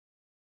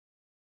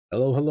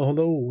Hello, hello,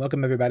 hello.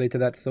 Welcome everybody to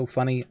That's So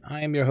Funny.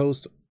 I am your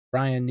host,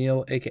 Ryan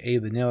Neal, aka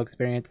The Neal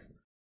Experience.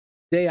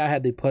 Today I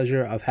had the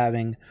pleasure of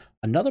having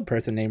another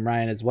person named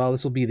Ryan as well.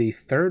 This will be the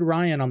third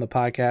Ryan on the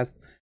podcast.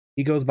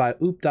 He goes by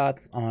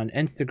Oopdots on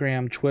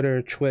Instagram,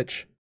 Twitter,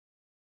 Twitch.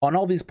 On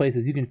all these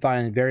places you can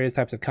find various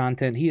types of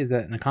content. He is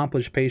an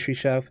accomplished pastry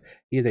chef.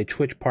 He is a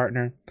Twitch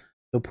partner.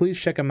 So please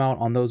check him out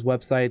on those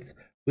websites.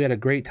 We had a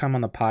great time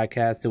on the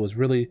podcast. It was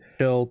really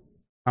chill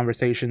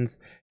conversations.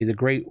 He's a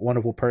great,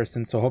 wonderful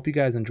person. So I hope you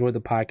guys enjoyed the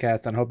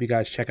podcast and I hope you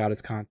guys check out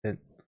his content.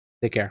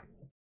 Take care.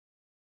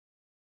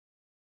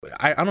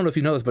 I don't know if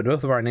you know this, but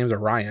both of our names are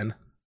Ryan.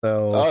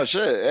 So Oh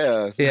shit,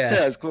 yeah. yeah.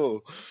 Yeah, it's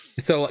cool.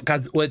 So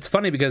because well, it's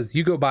funny because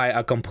you go by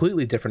a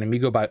completely different name.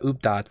 You go by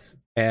Oopdots,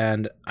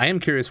 and I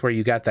am curious where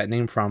you got that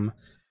name from.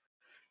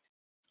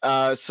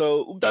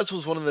 So that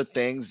was one of the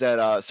things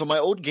that so my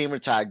old gamer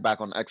tag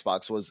back on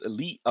Xbox was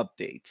Elite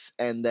Updates,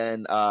 and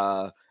then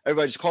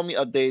everybody just called me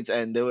Updates,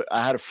 and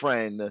I had a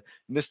friend,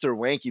 Mr.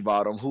 Wanky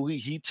Bottom, who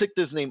he took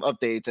this name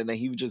Updates, and then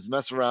he would just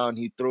mess around.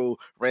 He'd throw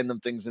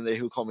random things in there.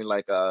 He would call me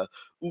like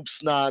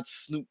Oops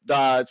Knots, Snoop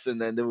Dots, and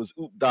then there was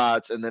Oop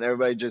Dots, and then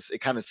everybody just it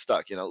kind of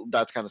stuck, Oop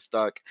Dots kind of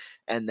stuck.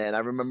 And then I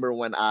remember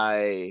when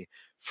I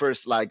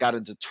first like got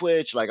into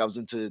Twitch, like I was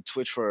into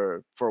Twitch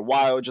for a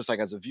while, just like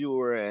as a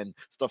viewer and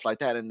stuff like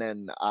that. And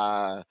then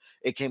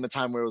it came a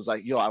time where it was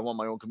like, yo, I want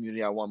my own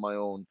community, I want my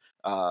own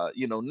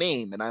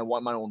name, and I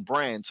want my own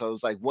brand. So I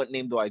was like, what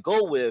name do I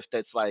go with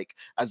that's like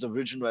as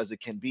original as it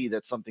can be,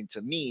 that's something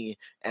to me?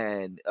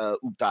 And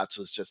Oop Dots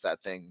was just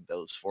that thing that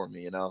was for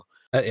me.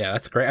 Yeah,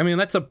 that's great. I mean,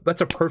 that's a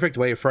perfect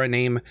way for a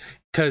name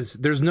because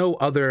there's no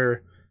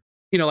other.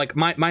 Like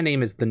my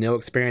name is The Neal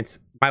Experience.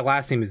 My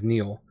last name is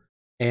Neal.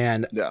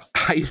 And Yeah.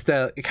 I used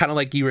to, kind of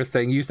like you were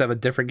saying, you used to have a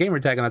different gamer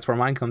tag, and that's where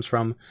mine comes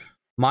from.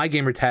 My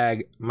gamer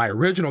tag, my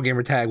original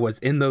gamer tag was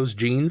In Those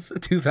Jeans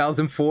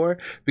 2004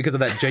 because of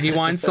that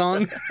Genuine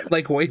song,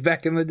 like way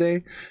back in the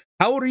day.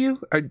 How old are you?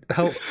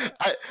 How?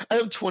 I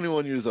am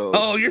 21 years old.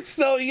 Oh, you're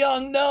so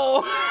young.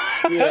 No.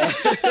 Yeah.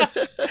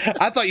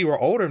 I thought you were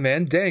older,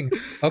 man. Dang.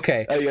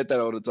 Okay. I get that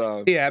all the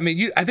time. Yeah, I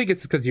mean, I think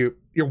it's because you're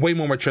way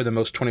more mature than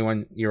most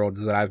 21-year-olds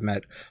that I've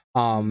met.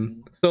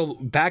 So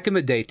back in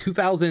the day,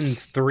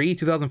 2003,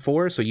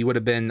 2004, so you would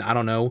have been, I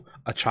don't know,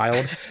 a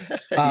child.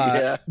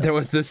 Yeah. There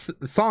was this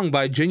song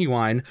by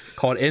Genuine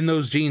called In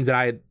Those Jeans,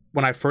 and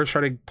when I first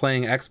started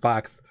playing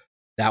Xbox,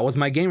 that was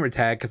my gamer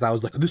tag because I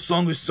was like, this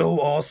song is so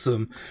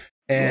awesome.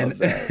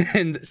 And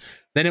and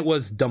then it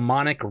was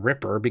Demonic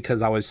Ripper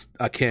because I was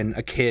a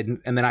kid,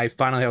 and then I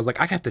was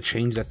like, I have to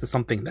change this to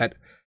something that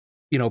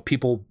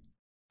people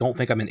don't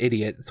think I'm an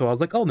idiot. So I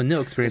was like, oh, the Neal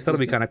Experience, that'll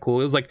be kind of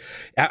cool. It was like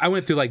I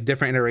went through like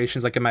different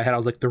iterations. Like in my head I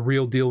was like, the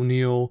real deal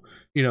Neal,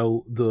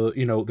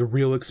 the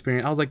real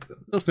experience. I was like,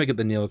 let's make it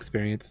the Neal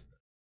Experience.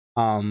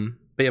 But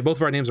yeah, both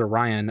of our names are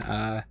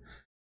Ryan,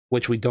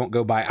 which we don't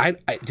go by.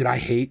 I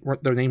hate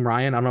their name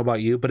Ryan. I don't know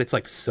about you, but it's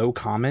like so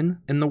common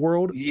in the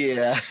world.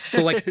 Yeah.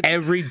 So like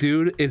every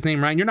dude is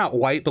named Ryan. You're not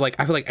white, but like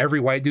I feel like every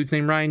white dude's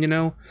named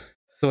Ryan,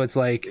 so it's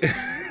like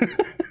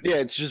Yeah,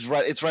 it's just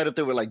right. It's right up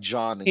there with like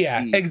John and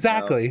Steve.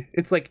 Exactly.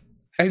 It's like,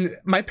 and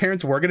my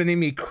parents were gonna name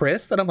me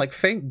Chris, and I'm like,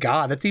 thank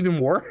God, that's even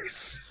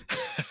worse.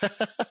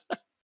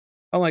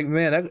 I'm like,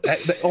 man,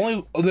 it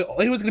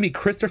was gonna be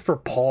Christopher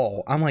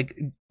Paul. I'm like,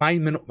 my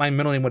middle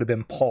name would have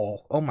been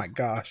Paul. Oh my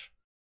gosh.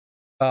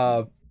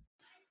 But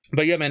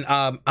yeah, man.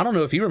 I don't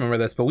know if you remember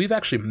this, but we've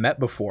actually met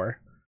before.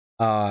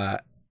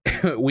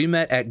 We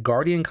met at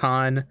Guardian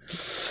Con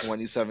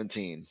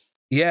 2017.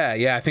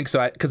 Yeah, I think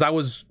so. Because I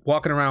was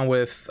walking around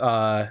with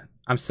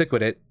I'm Sick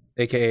With It,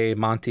 aka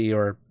Monty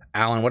or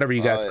Alan, whatever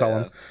you guys call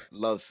him.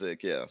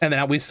 Lovesick, yeah. And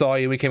then we saw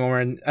you. We came over,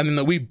 and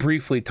then we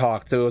briefly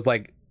talked. So it was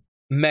like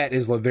met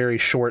is a very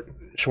short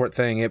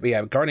thing.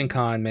 Yeah, Guardian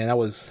Con, man.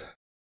 Was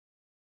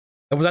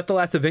that the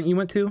last event you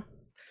went to?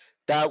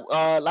 That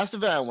last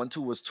event I went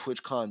to was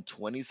TwitchCon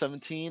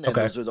 2017, and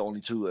those are the only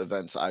two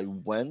events I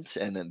went.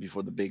 And then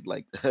before the big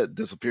like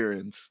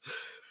disappearance.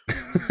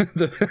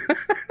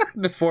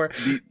 Before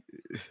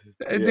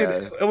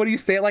Dude, what do you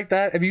say it like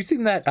that? Have you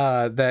seen that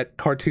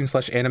cartoon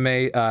 /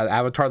 anime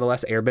Avatar: The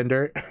Last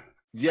Airbender?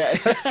 Yeah.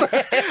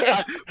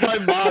 My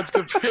mods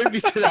compared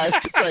me to that.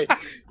 It's just like,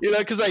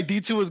 because like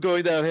D2 was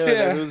going downhill,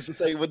 and it was just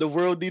like when the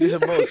world needed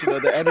him most,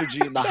 the energy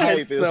and the hype,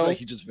 it was like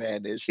he just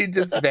vanished. He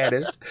just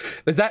vanished.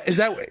 Is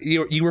that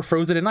you were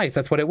frozen in ice?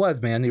 That's what it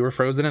was, man. You were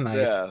frozen in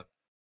ice.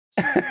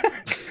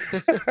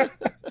 Yeah.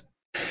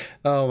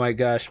 Oh my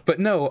gosh. But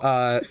no,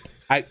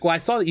 I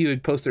saw that you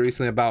had posted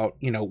recently about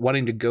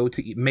wanting to go to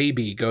like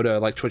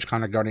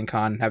TwitchCon or Guardian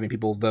Con, having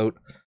people vote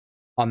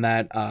on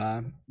that.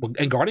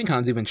 And Guardian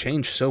Con's even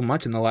changed so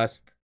much in the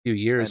last few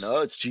years. I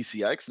know, it's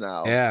GCX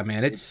now. Yeah,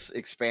 man, it's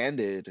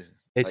expanded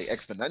like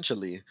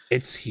exponentially.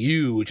 It's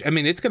huge. I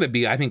mean, it's gonna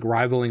be, I think,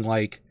 rivaling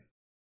like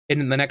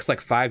in the next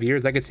like 5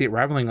 years. I could see it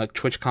rivaling like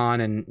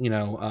TwitchCon and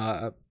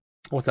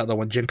what's that other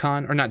one? Gen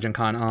Con, or not Gen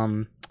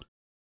Con?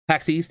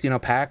 PAX East.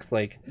 PAX,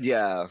 like,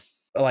 yeah.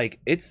 Like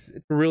it's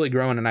really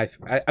growing, and I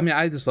mean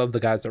I just love the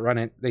guys that run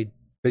it. They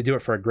do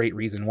it for a great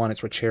reason. One, it's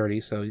for charity,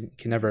 so you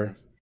can never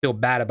feel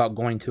bad about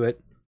going to it.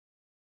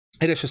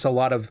 It is just a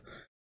lot of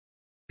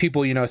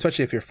people, you know,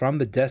 especially if you're from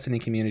the Destiny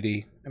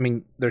community. I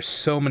mean, there's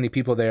so many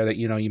people there that,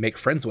 you know, you make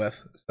friends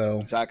with. So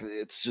Exactly,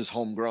 it's just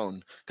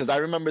homegrown. Because I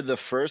remember the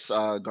first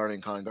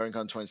Garden Con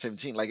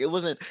 2017. Like it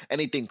wasn't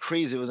anything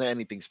crazy, it wasn't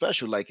anything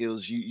special. Like it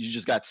was you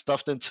just got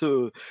stuffed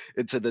into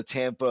the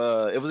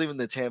Tampa. It wasn't even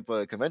the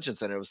Tampa Convention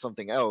Center. It was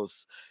something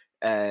else,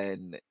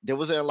 and there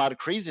wasn't a lot of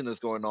craziness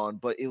going on.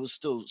 But it was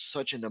still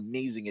such an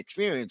amazing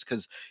experience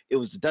because it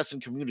was the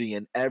Destiny community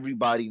and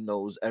everybody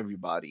knows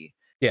everybody,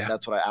 and yeah,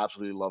 that's what I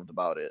absolutely loved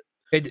about it.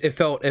 it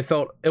felt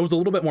it was a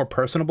little bit more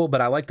personable,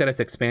 but I like that it's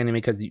expanding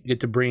because you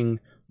get to bring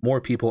more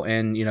people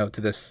in, you know,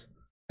 to this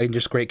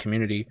just great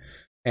community.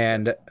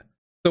 And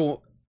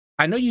so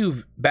I know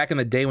you've back in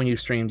the day when you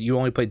streamed, you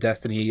only played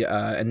Destiny,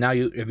 and now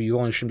if you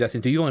only stream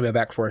Destiny 2, you only been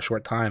back for a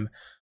short time.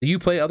 Do you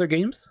play other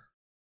games?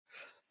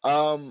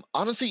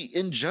 Honestly,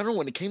 in general,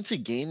 when it came to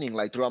gaming,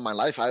 like throughout my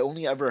life, I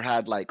only ever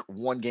had like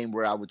one game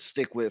where I would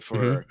stick with Hmm.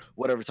 for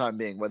whatever time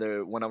being.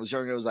 Whether when I was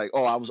younger, it was like,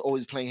 oh, I was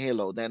always playing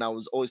Halo, then I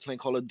was always playing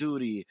Call of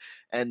Duty,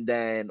 and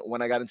then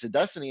when I got into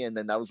Destiny, and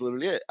then that was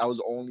literally it. I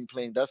was only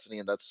playing Destiny,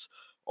 and that's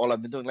all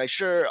I've been doing. Like,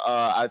 sure,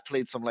 I've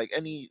played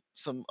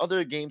some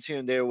other games here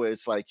and there where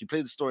it's like you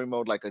play the story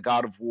mode, like a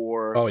God of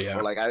War, Oh or yeah,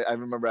 like I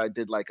remember I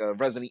did like a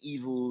Resident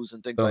Evils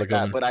and things another like good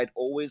that. one. But I'd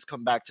always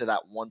come back to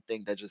that one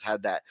thing that just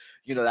had that,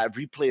 that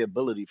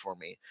replayability for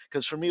me.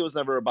 Because for me, it was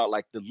never about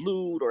like the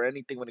loot or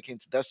anything when it came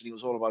to Destiny. It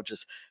was all about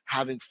just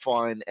having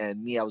fun.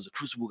 And me, I was a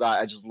Crucible guy.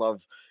 I just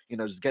love,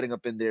 just getting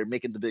up in there,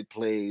 making the big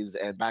plays,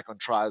 and back on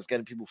trials,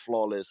 getting people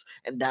flawless.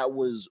 And that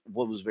was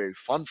what was very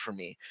fun for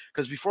me.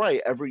 Because before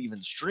I ever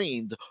even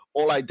streamed,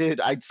 all I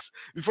did,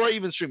 before I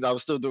even streamed, I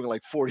was still doing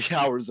like 40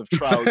 hours of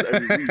trials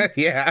every week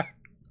Yeah,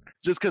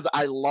 just because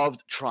I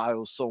loved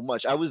trials so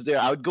much. I was there.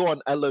 I would go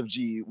on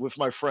LFG with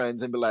my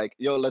friends and be like,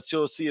 "Yo, let's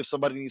go see if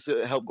somebody needs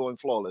help going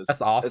flawless."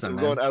 that's And so awesome,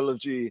 we go on man.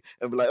 LFG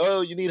and be like,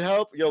 "Oh, you need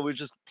help? Yo, we're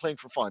just playing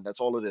for fun. That's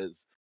all it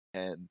is."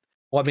 And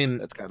Well, I mean,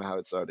 that's kind of how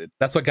it started.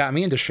 that's what got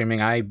me into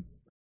streaming. I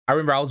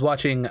remember I was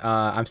watching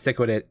I'm Sick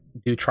with It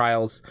do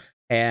trials,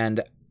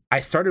 and I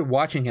started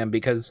watching him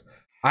because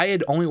I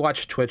had only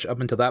watched Twitch up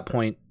until that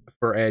point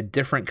for a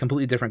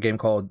completely different game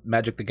called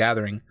Magic the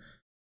Gathering.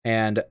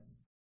 And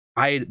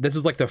this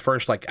was like the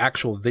first like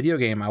actual video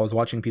game I was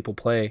watching people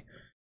play.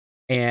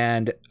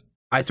 And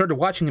I started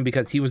watching him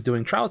because he was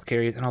doing trials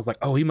carries, and I was like,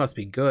 oh, he must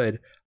be good.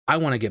 I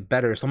want to get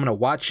better. So I'm gonna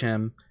watch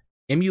him,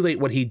 emulate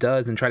what he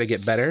does, and try to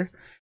get better.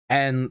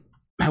 And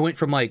I went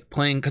from like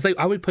playing, because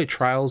I would play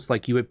trials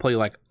like you would play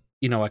like,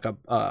 like a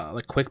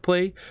like quick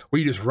play where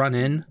you just run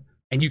in,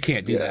 and you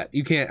can't do Yeah. that.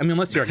 You can't, I mean,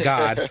 unless you're a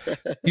god,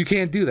 you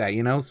can't do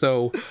that,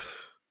 So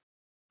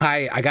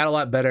I got a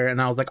lot better,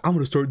 and I was like, I'm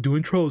gonna start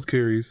doing trials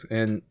carries.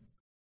 And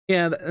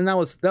yeah, and that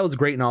was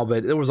great and all,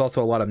 but there was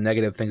also a lot of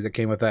negative things that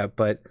came with that.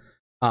 But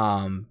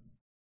um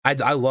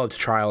I loved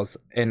trials,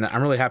 and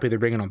I'm really happy they're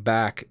bringing them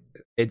back.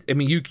 I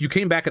mean, you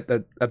came back at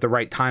the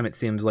right time. It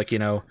seems like,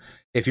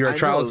 if you're a I know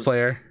trials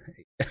player.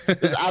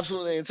 it was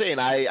absolutely insane.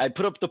 I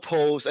put up the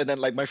post, and then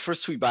like my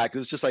first tweet back, it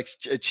was just like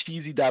a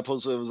cheesy dad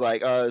post. It was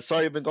like,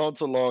 sorry I've been gone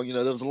so long.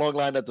 There was a long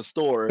line at the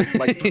store,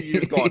 like 3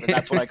 years gone, and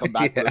that's what I come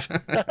back with.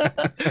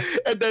 Yeah.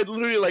 And then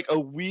literally like a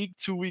week,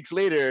 2 weeks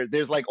later,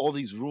 there's like all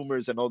these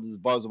rumors and all this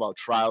buzz about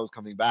trials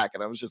coming back.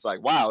 And I was just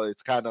like, wow,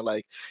 it's kind of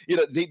like,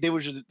 they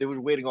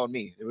were waiting on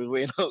me. They were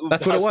waiting on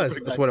That's what it Ubdas to was.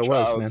 bring That's back what the it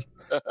was, man.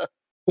 trials.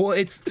 Well,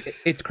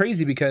 it's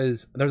crazy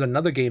because there's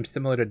another game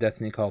similar to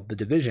Destiny called The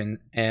Division,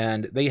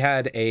 and they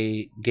had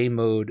a game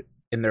mode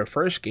in their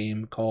first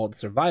game called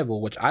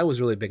Survival, which I was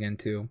really big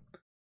into.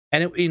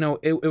 And it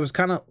was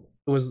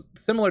it was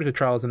similar to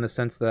Trials in the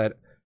sense that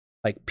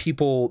like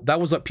that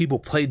was what people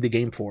played the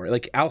game for.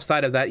 Like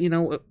outside of that,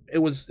 it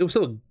was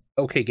still an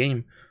okay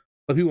game,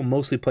 but people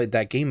mostly played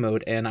that game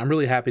mode. And I'm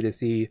really happy to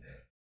see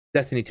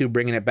Destiny 2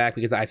 bringing it back,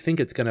 because I think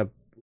it's gonna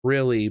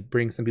really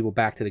bring some people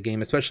back to the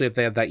game, especially if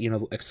they have that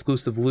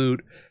exclusive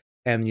loot,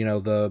 and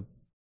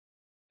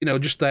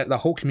just that the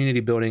whole community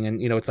building.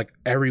 And it's like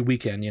every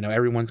weekend,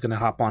 everyone's gonna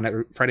hop on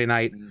it Friday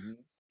night, Mhm.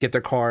 get their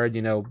card,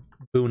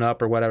 boon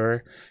up or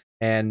whatever.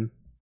 And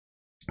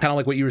kind of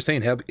like what you were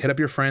saying, hit up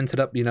your friends, hit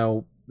up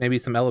maybe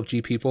some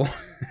LFG people,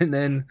 and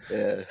then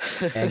Yeah.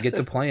 and get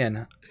to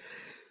playing.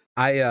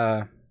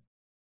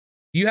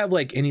 Do you have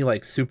like any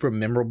like super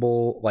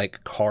memorable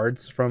like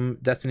cards from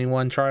Destiny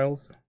 1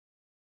 trials?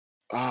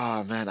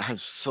 Oh man, I have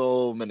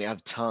so many. I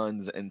have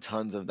tons and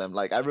tons of them.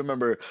 Like I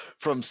remember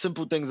from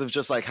simple things of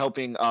just like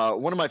helping.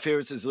 One of my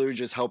favorites is literally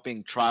just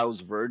helping trials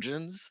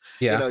virgins.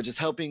 Yeah. Just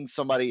helping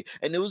somebody,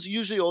 and it was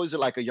usually always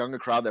like a younger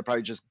crowd that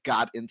probably just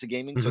got into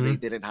gaming, so they Hmm.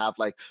 didn't have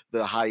like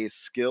the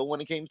highest skill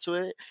when it came to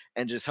it,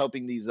 and just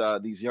helping these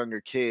younger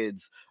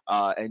kids.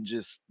 And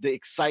just the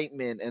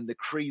excitement and the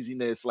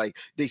craziness, like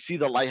they see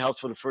the lighthouse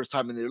for the first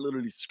time and they're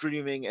literally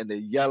screaming and they're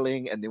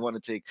yelling and they want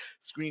to take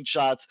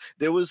screenshots.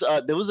 There was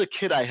a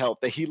kid I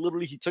helped that he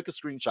took a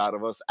screenshot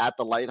of us at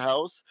the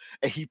lighthouse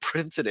and he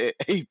printed it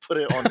and he put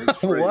it on his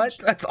What? fridge.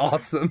 That's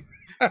awesome.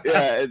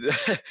 Yeah,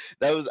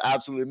 that was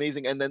absolutely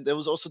amazing. And then there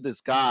was also this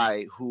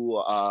guy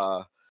who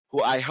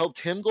who I helped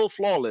him go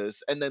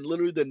flawless, and then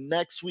literally the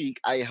next week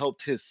I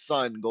helped his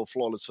son go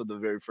flawless for the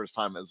very first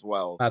time as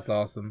well. That's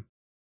awesome.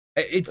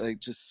 It's like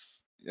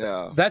just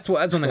yeah. That's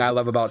one thing I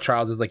love about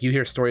Trials is like you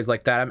hear stories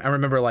like that. I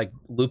remember like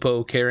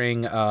Lupo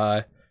carrying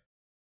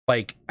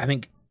like I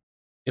think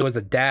it was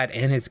a dad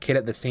and his kid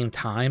at the same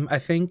time, I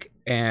think,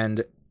 and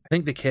I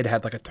think the kid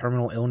had like a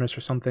terminal illness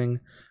or something.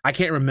 I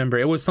can't remember.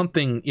 It was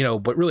something, you know,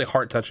 but really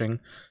heart touching.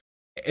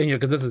 And you know,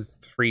 because this is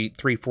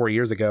 4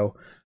 years ago.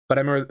 But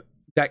I remember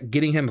that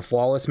getting him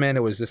flawless, man.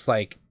 It was just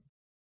like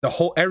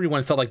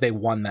everyone felt like they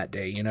won that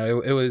day. You know,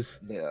 it was.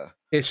 Yeah.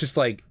 It's just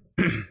like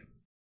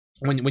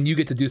when you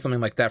get to do something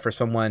like that for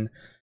someone,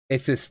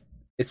 it's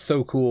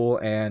so cool.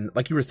 And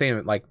like you were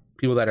saying, like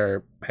people that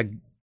had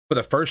for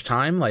the first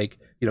time, like,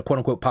 you know, quote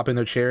unquote popping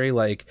their cherry,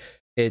 like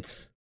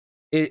it's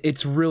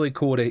really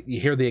cool to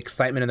hear the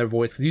excitement in their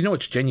voice because you know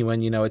it's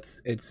genuine. You know,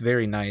 it's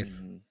very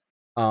nice.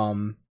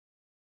 Mm-hmm.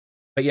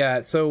 But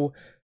yeah, so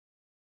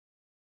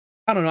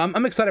I don't know.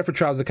 I'm excited for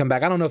Trials to come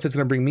back. I don't know if it's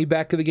going to bring me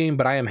back to the game,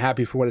 but I am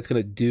happy for what it's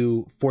going to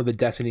do for the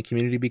Destiny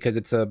community because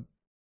it's a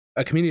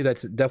community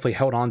that's definitely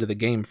held on to the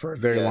game for a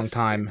very long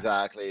time.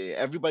 Exactly.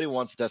 Everybody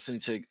wants Destiny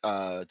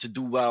to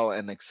do well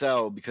and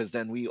excel because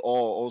then we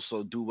all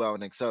also do well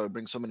and excel. It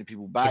brings so many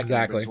people back.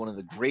 Exactly. It's one of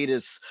the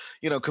greatest,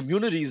 you know,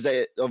 communities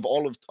that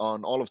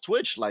on all of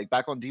Twitch. Like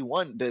back on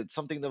D1, that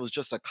something that was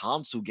just a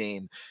Kansu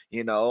game,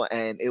 you know,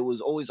 and it was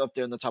always up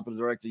there in the top of the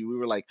directory. We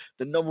were like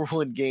the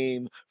 #1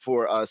 game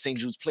for St.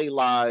 Jude's Play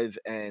Live,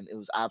 and it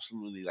was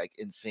absolutely like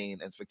insane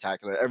and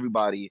spectacular.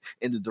 Everybody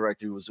in the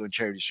directory was doing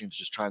charity streams,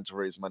 just trying to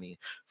raise money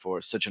for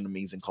such an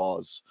amazing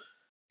cause.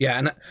 Yeah,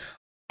 and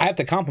I have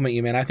to compliment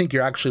you, man. I think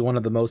you're actually one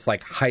of the most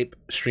like hype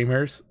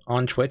streamers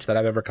on Twitch that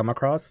I've ever come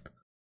across.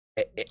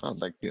 Oh,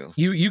 thank you.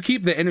 You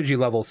keep the energy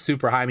level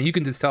super high. I mean, you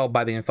can just tell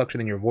by the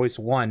inflection in your voice,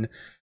 one,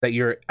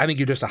 that I think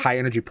you're just a high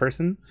energy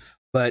person.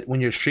 But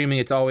when you're streaming,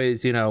 it's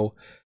always, you know,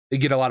 you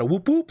get a lot of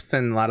whoop whoops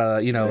and a lot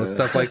of, you know,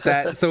 stuff like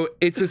that. So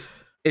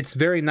it's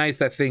very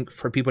nice, I think,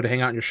 for people to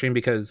hang out in your stream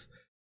because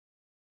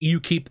you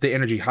keep the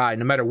energy high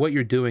no matter what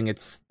you're doing.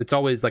 It's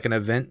always like an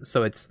event,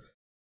 so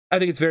I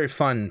think it's very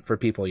fun for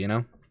people, you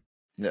know.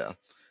 Yeah,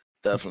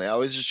 definitely. I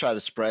always just try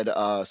to spread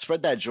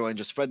that joy and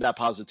just spread that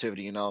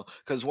positivity, you know,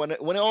 because when it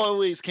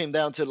always came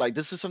down to like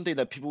this is something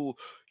that people,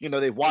 you know,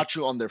 they watch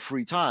you on their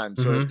free time.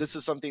 So if this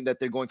is something that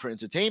they're going for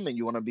entertainment,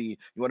 you want to be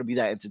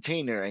that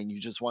entertainer, and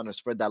you just want to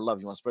spread that love,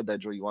 you want to spread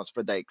that joy, you want to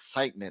spread that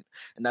excitement,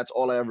 and that's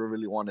all I ever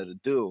really wanted to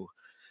do.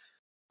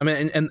 I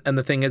mean, and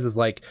the thing is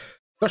like,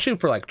 especially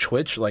for like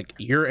Twitch, like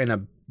you're in a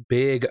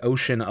big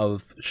ocean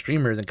of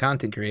streamers and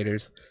content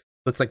creators.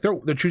 So it's like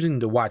they're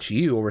choosing to watch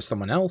you over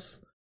someone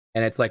else.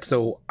 And it's like,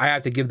 so I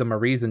have to give them a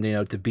reason, you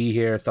know, to be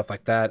here, stuff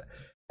like that.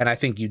 And I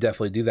think you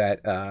definitely do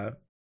that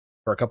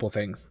for a couple of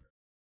things.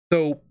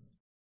 So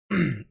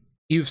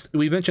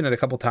we mentioned it a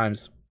couple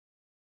times.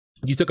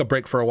 You took a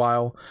break for a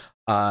while.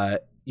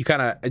 You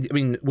kind of, I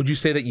mean, would you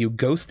say that you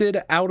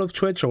ghosted out of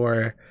Twitch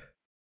or?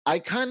 I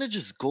kind of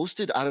just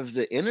ghosted out of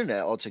the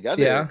internet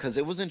altogether because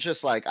it wasn't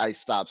just like I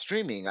stopped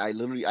streaming.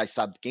 I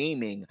stopped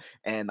gaming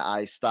and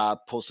I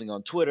stopped posting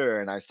on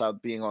Twitter and I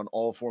stopped being on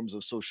all forms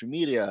of social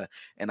media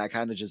and I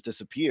kind of just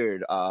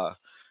disappeared.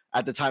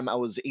 At the time I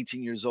was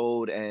 18 years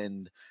old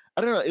and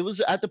I don't know, it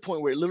was at the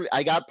point where literally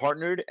I got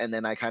partnered and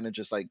then I kind of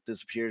just like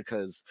disappeared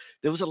because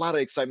there was a lot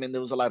of excitement.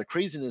 There was a lot of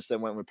craziness that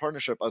went with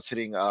partnership. Us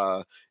hitting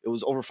it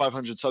was over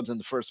 500 subs in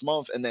the first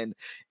month. And then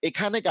it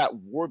kind of got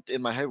warped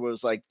in my head where it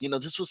was like, you know,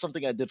 this was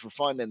something I did for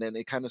fun. And then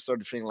it kind of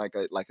started feeling like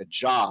a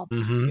job,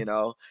 you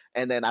know?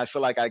 And then I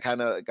feel like I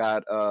kind of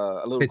got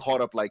a little caught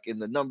up like in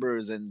the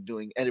numbers and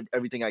doing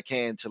everything I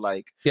can to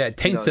like, it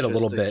taints it a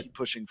little bit. Keep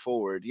pushing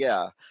forward.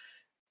 Yeah.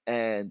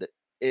 And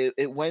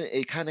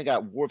it kind of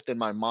got warped in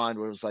my mind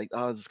where it was like,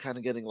 oh, it's kind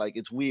of getting like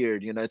it's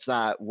weird, you know, it's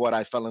not what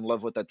I fell in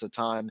love with at the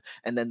time.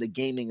 And then the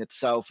gaming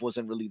itself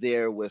wasn't really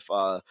there with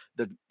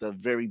the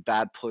very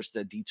bad push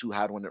that D2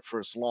 had when it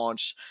first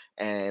launched.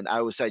 And I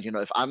always said, you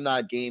know, if I'm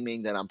not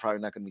gaming, then I'm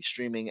probably not gonna be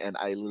streaming. And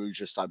I literally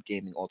just stopped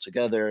gaming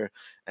altogether.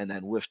 And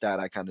then with that,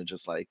 I kind of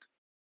just like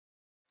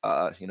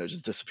you know,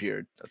 just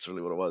disappeared. That's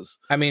really what it was.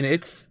 I mean,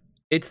 it's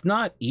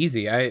not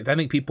easy. I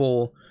think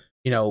people,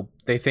 you know,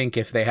 they think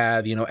if they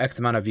have, you know, X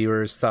amount of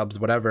viewers, subs,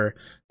 whatever,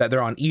 that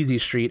they're on easy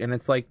street. And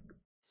it's like,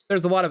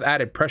 there's a lot of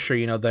added pressure,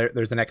 you know,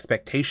 there's an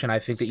expectation, I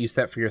think, that you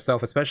set for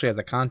yourself, especially as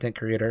a content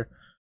creator.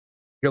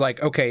 You're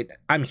like, okay,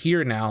 I'm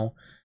here now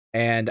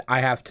and I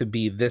have to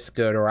be this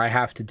good, or I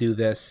have to do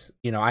this,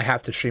 you know, I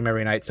have to stream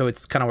every night. So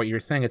it's kind of what you're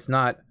saying. It's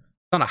not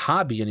a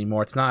hobby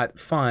anymore. It's not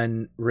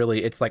fun,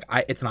 really. It's like,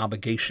 it's an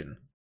obligation.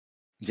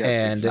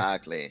 Yes, and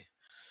exactly.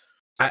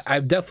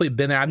 I've definitely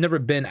been there. I've never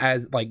been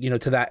as like, you know,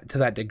 to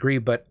that degree,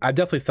 but I've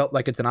definitely felt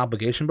like it's an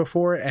obligation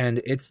before, and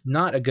it's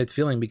not a good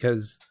feeling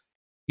because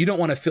you don't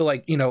want to feel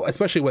like, you know,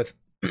 especially with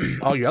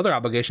all your other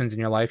obligations in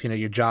your life, you know,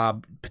 your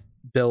job,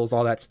 bills,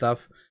 all that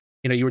stuff.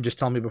 You know, you were just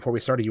telling me before we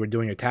started you were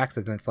doing your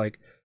taxes, and it's like,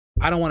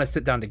 I don't want to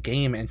sit down to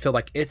game and feel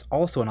like it's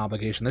also an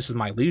obligation. This is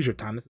my leisure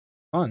time. This is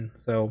fun.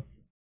 So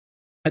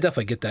I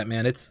definitely get that,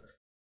 man. It's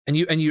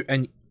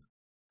and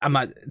I'm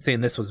not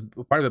saying this was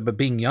part of it, but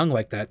being young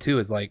like that too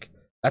is like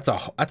that's a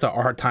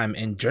hard time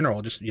in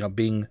general. Just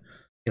being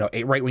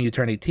right when you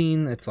turn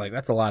 18, it's like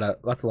that's a lot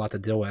to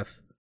deal with.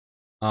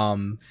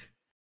 Um,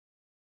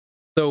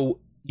 so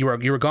you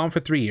were gone for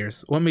 3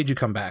 years. What made you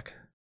come back?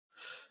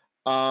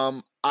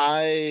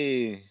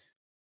 I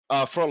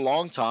for a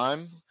long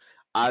time,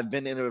 I've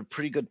been in a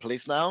pretty good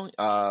place now.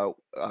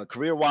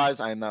 Career-wise,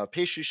 I am now a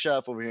pastry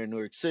chef over here in New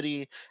York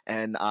City,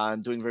 and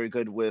I'm doing very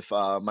good with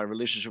my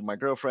relationship with my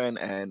girlfriend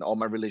and all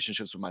my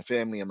relationships with my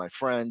family and my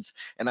friends.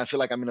 And I feel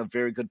like I'm in a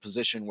very good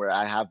position where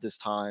I have this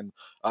time,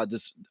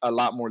 this a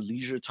lot more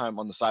leisure time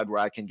on the side where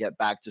I can get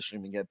back to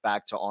streaming, get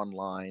back to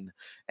online.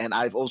 And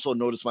I've also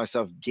noticed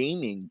myself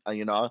gaming.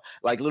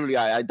 Like literally,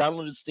 I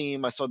downloaded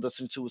Steam. I saw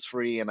Destiny 2 was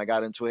free, and I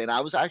got into it, and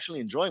I was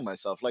actually enjoying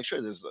myself. Like, sure,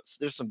 there's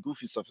some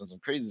goofy stuff and some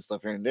crazy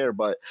stuff here and there,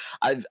 but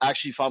I've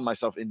actually found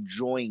myself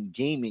enjoying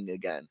gaming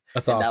again.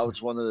 That's And that awesome.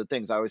 was one of the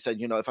things I always said.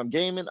 If I'm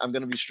gaming, I'm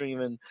gonna be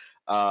streaming.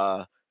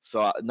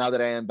 So now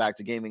that I am back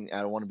to gaming,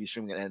 I want to be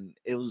streaming it, and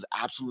it was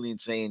absolutely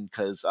insane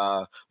because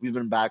we've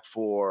been back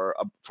for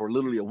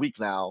literally a week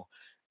now,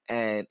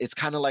 and it's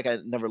kind of like I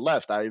never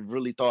left. I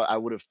really thought I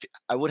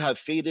would have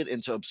faded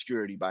into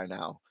obscurity by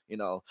now.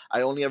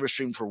 I only ever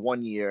streamed for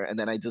 1 year, and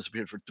then I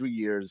disappeared for 3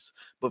 years.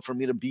 But for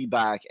me to be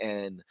back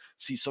and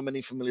see so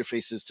many familiar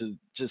faces, to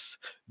just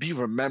be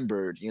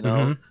remembered,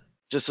 Hmm.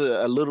 just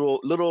a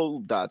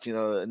little dots,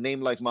 a name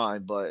like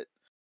mine, but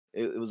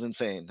it was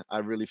insane. I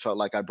really felt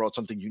like I brought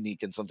something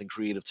unique and something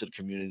creative to the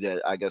community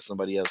that I guess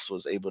nobody else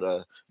was able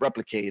to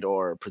replicate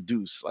or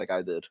produce like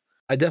I did.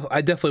 I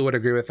definitely would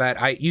agree with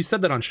that. You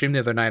said that on stream the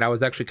other night. I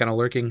was actually kind of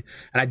lurking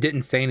and I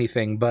didn't say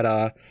anything,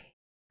 but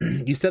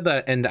you said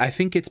that, and I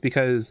think it's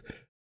because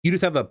you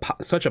just have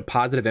such a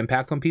positive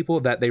impact on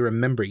people that they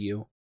remember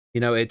you.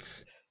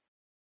 It's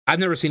I've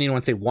never seen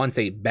anyone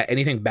say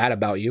anything bad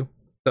about you.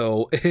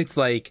 So it's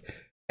like,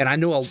 and I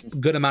know a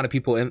good amount of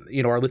people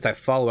in, or at least I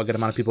follow a good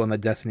amount of people in the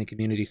Destiny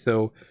community.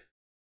 So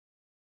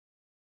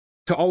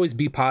to always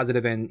be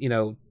positive and,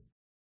 to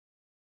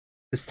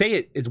say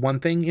it is one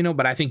thing,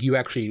 but I think you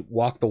actually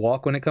walk the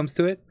walk when it comes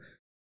to it.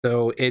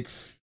 So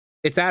it's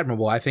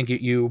admirable. I think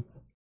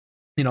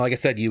like I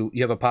said, you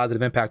have a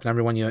positive impact on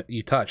everyone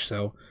you touch.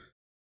 So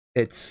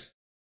it's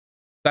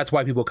that's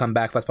why people come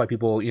back. That's why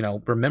people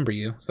remember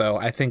you. So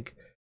I think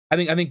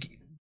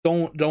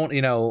don't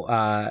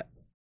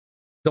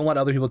don't let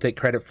other people take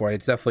credit for it.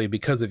 It's definitely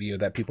because of you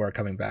that people are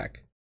coming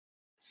back.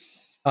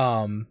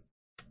 Um,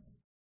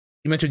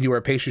 you mentioned you were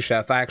a pastry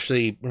chef. I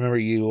actually remember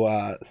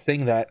you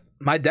saying that.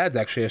 My dad's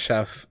actually a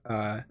chef,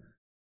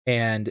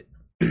 and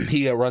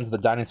he runs the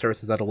dining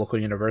services at a local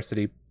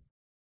university.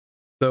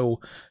 So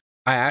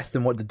I asked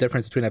him what the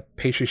difference between a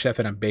pastry chef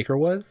and a baker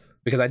was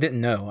because I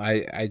didn't know.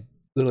 I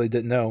literally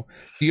didn't know.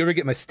 Do you ever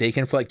get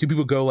mistaken for do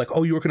people go like,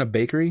 "Oh, you work in a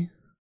bakery"?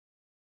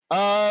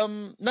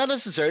 Not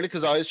necessarily,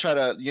 because I always try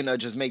to,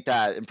 just make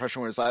that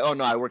impression where it's like, oh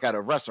no, I work at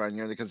a restaurant,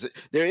 because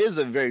there is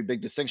a very big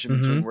distinction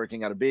Mm-hmm. between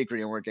working at a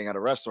bakery and working at a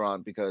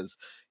restaurant, because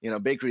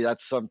bakery,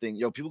 that's something,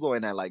 people go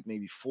in at like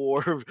maybe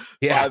 4,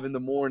 Yeah, 5 in the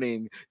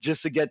morning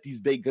just to get these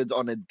baked goods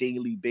on a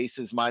daily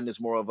basis. Mine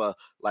is more of a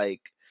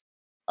like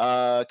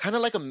kind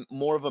of like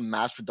more of a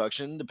mass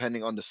production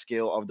depending on the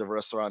scale of the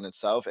restaurant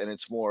itself, and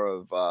it's more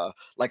of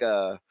like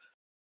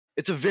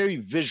it's a very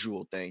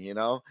visual thing,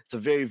 it's a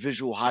very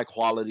visual, high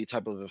quality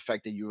type of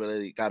effect that you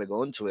really got to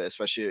go into it,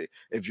 especially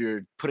if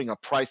you're putting a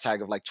price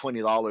tag of like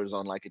 $20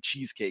 on like a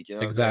cheesecake. You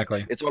know what I'm saying?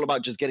 exactly. It's all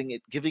about just giving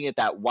it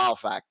that wow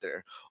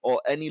factor,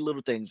 or any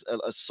little things,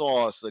 a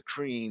sauce, a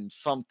cream,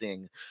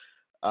 something.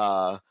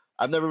 uh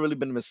I've never really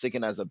been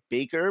mistaken as a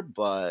baker,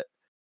 but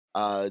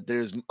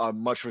there's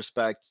much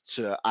respect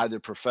to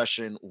either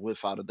profession,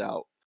 without a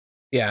doubt.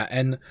 Yeah,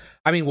 and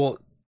I mean, well,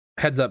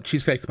 heads up,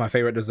 cheesecake's my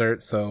favorite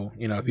dessert. So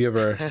if you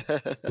ever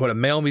want to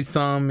mail me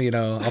some,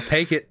 I'll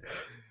take it.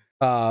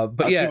 But I'll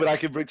see yeah, what I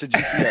can bring to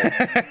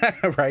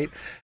GTX. right.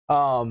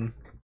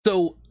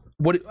 So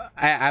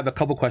I have a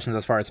couple questions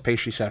as far as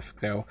pastry chef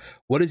go.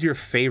 What is your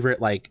favorite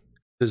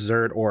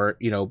dessert or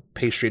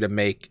pastry to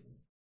make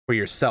for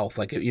yourself?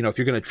 Like if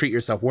you're gonna treat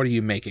yourself, what are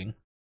you making?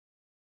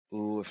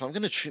 Ooh, if I'm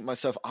gonna treat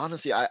myself,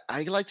 honestly, I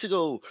like to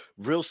go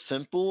real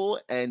simple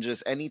and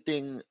just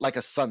anything like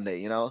a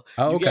sundae. Oh,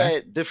 You okay.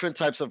 get different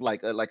types of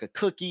like a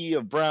cookie,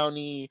 a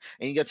brownie,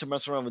 and you get to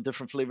mess around with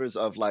different flavors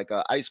of like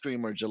ice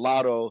cream or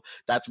gelato.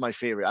 That's my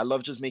favorite. I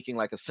love just making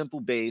like a simple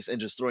base and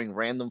just throwing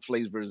random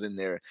flavors in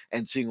there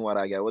and seeing what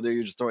I get. Whether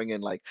you're just throwing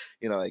in like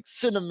like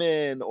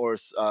cinnamon, or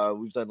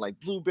we've done like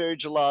blueberry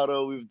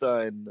gelato, we've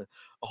done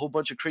a whole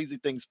bunch of crazy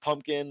things,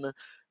 pumpkin.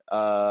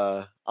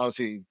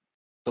 Honestly,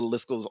 the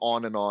list goes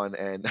on,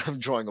 and I'm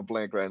drawing a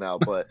blank right now.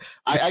 But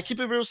I keep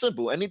it real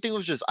simple. Anything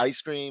with just ice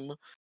cream,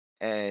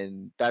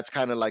 and that's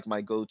kind of like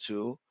my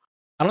go-to.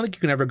 I don't think you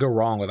can ever go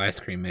wrong with ice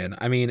cream, man.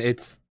 I mean,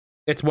 it's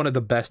one of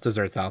the best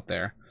desserts out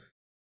there.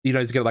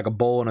 Just get like a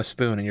bowl and a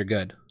spoon, and you're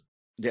good.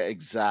 Yeah,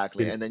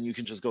 exactly. You- And then you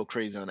can just go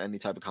crazy on any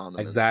type of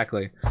condiments.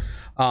 Exactly.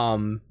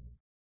 Um,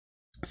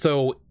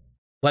 so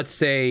let's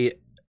say,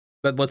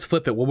 but let's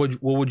flip it. What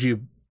would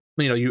you,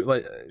 you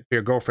like for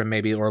your girlfriend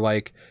maybe, or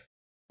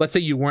let's say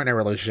you weren't in a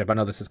relationship. I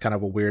know this is kind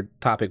of a weird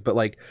topic, but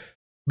like,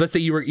 let's say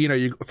you were,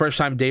 your first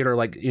time date, or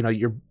like,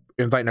 you're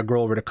inviting a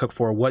girl over to cook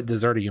for. What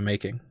dessert are you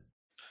making?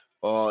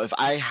 If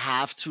I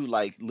have to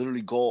like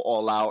literally go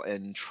all out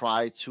and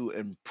try to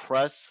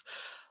impress,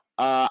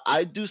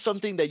 I do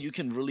something that you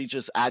can really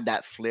just add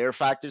that flair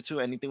factor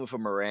to. Anything with a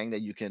meringue that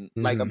you can,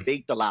 like a Mm,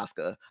 baked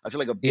Alaska. I feel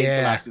like a baked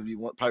yeah, Alaska would be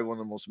probably one of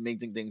the most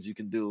amazing things you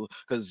can do,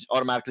 because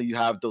automatically you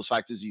have those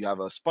factors. You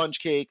have a sponge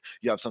cake,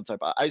 you have some type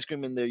of ice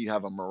cream in there, you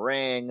have a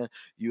meringue,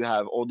 you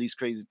have all these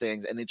crazy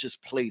things, and it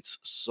just plates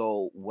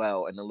so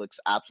well and it looks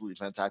absolutely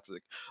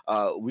fantastic.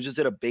 We just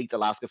did a baked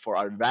Alaska for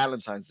our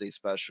Valentine's Day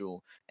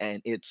special,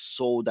 and it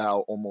sold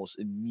out almost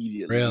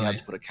immediately. We had really.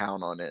 to put a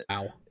count on it.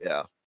 Wow.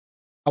 Yeah.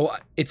 Oh,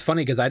 it's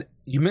funny because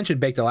you mentioned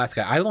baked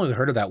Alaska. I've only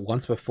heard of that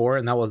once before,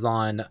 and that was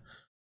on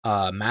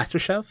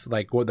MasterChef,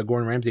 like the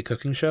Gordon Ramsay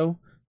cooking show.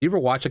 You ever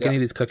watch like Yeah. any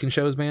of these cooking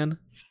shows, man?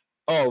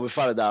 Oh,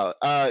 without a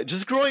doubt.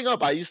 Just growing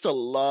up, I used to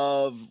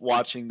love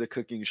watching the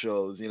cooking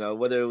shows.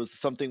 Whether it was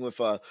something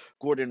with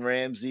Gordon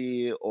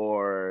Ramsay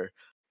or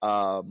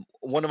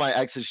one of my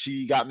exes.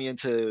 She got me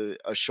into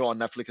a show on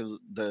Netflix, it was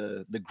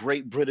the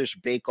Great British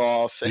Bake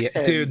Off, Yeah,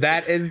 dude, and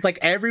that is like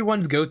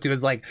everyone's go-to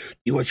is like,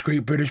 you watch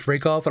Great British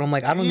Bake Off, and I'm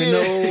like, I don't even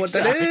yeah, know what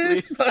that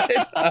is, exactly.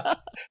 but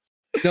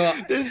no,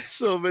 There's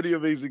so many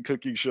amazing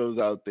cooking shows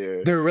out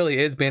there. there really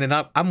is, man. And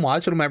I'm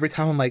watching them every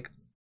time. I'm like,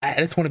 I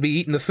just want to be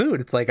eating the food.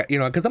 It's like,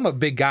 because I'm a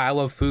big guy, I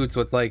love food,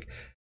 so it's like,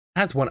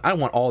 I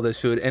want all this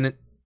food. And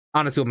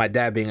honestly, with my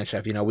dad being a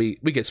chef, we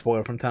get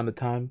spoiled from time to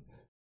time.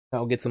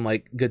 I'll get some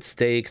like good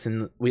steaks,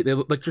 and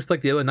like just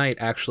like the other night,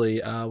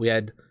 actually, we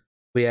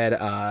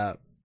had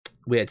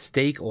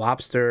steak,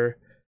 lobster,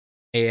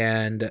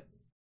 and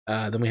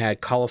then we had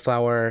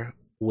cauliflower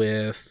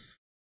with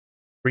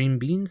green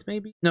beans,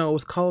 maybe. No, it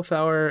was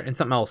cauliflower and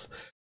something else.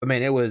 But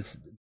man, it was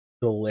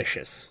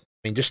delicious.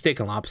 I mean, just steak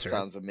and lobster.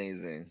 Sounds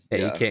amazing.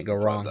 Yeah, you can't go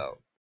without wrong. doubt.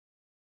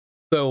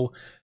 So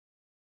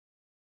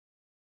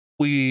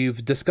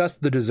we've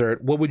discussed the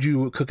dessert. What would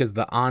you cook as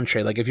the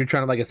entree? Like if you're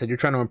trying to, like I said, you're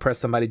trying to impress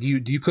somebody. Do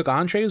you cook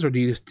entrees, or do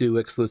you just do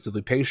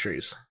exclusively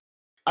pastries?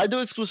 I do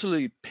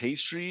exclusively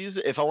pastries.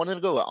 If I wanted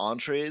to go with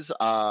entrees,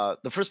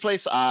 the first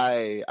place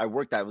I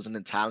worked at was an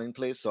Italian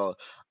place, so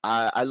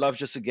I love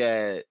just to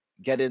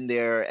get in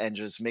there and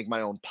just make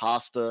my own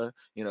pasta.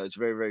 It's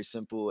very very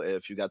simple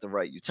if you got the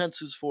right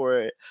utensils for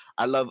it.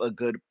 I love a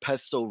good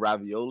pesto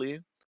ravioli.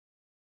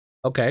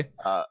 Okay,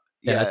 Uh,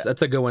 yeah, yeah,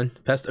 that's a good one.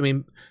 Pesto. I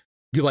mean,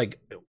 do you like?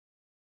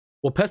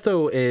 Well,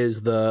 pesto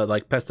is the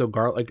like pesto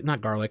garlic,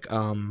 not garlic.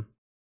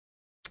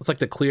 It's like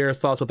the clear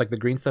sauce with like the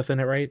green stuff in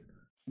it, right?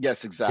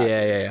 yes, Yeah, exactly.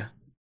 yeah,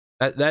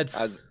 yeah. That's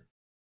Has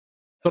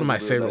one of has a my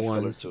really favorite nice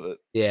color ones. to it.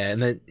 Yeah,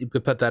 and then you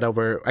could put that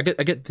over. I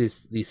get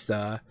these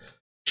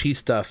cheese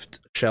stuffed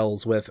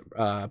shells with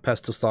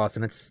pesto sauce,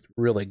 and it's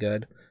really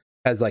good.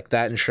 Has like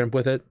that and shrimp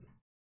with it.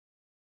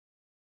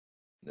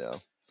 Yeah.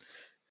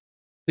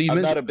 So you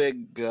I'm not mentioned a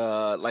big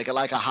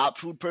like a hot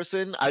food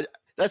person. I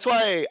That's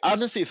why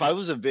honestly, if I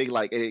was a big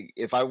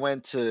if I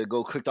went to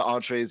go cook the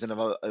entrees, and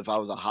if I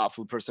was a hot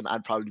food person,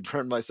 I'd probably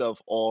burn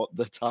myself all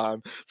the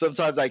time.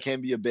 Sometimes I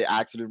can be a bit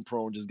accident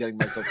prone, just getting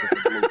myself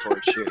cooking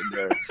blowtorch here and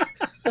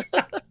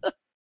there.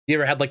 you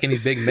ever had like any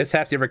big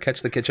mishaps? You ever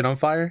catch the kitchen on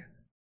fire?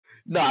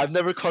 No, I've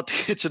never caught the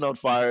kitchen on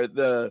fire.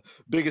 The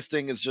biggest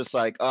thing is just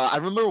like I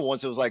remember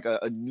once it was like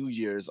a New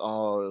Year's.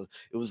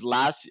 It was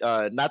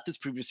not this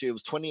previous year. It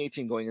was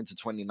 2018 going into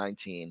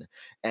 2019,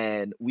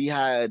 and we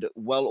had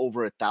well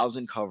over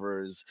 1,000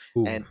 covers,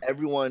 Ooh, and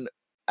everyone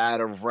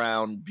at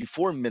around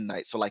before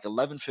midnight, so like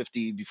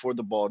 11:50 before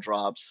the ball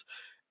drops,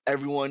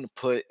 everyone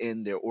put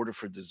in their order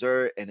for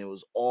dessert, and it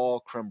was all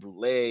creme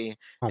brulee.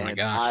 oh my And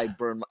gosh,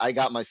 I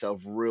got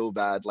myself real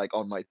bad, like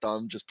on my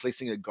thumb, just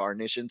placing a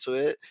garnish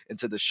into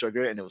the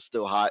sugar, and it was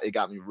still hot. It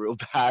got me real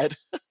bad.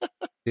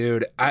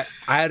 dude! I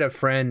had a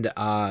friend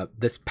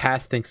this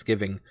past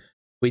Thanksgiving.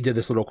 We did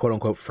this little quote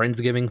unquote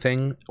friendsgiving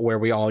thing where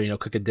we all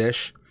cook a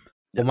dish.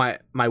 Well, Yes.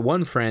 my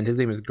one friend, his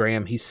name is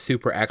Graham. He's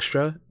super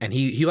extra, and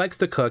he likes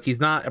to cook. He's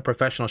not a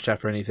professional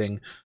chef or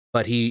anything,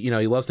 but he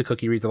loves to cook.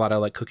 He reads a lot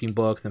of like cooking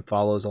books and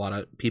follows a lot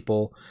of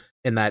people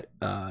in that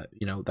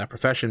that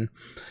profession.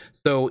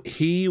 So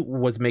he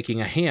was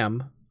making a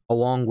ham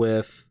along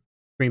with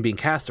green bean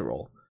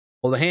casserole.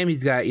 Well, the ham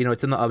he's got,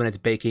 it's in the oven, it's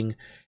baking,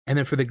 and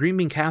then for the green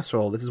bean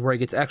casserole, this is where he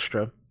gets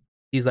extra.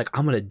 He's like,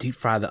 I'm gonna deep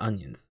fry the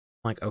onions.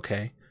 I'm like,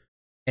 okay,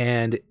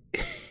 and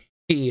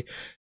he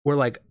we're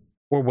like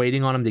we're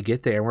waiting on him to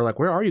get there, and we're like,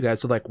 where are you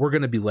guys? They're like, we're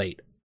gonna be late.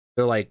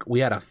 They're like,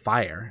 we had a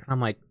fire. I'm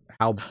like,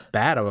 how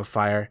bad of a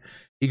fire?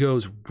 He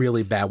goes,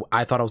 really bad.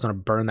 I thought I was gonna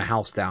burn the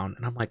house down.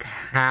 And I'm like,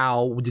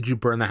 how did you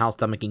burn the house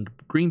down making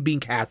green bean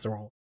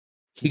casserole?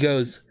 He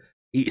goes,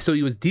 so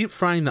he was deep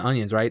frying the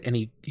onions, right?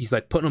 And he's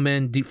like putting them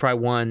in, deep fry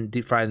one,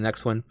 deep fry the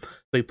next one.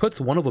 So he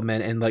puts one of them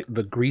in, and like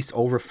the grease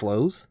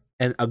overflows,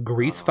 and a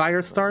grease fire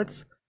Oh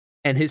starts,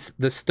 man. and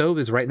the stove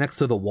is right next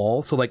to the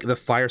wall, so like the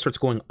fire starts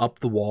going up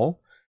the wall.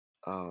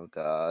 Oh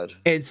God.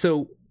 And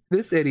so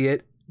this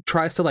idiot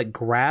tries to like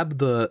grab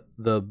the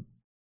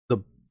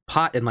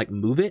pot and like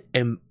move it,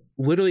 and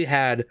literally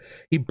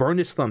he burned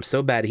his thumb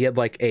so bad he had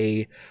like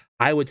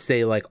I would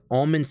say like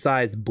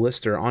almond-sized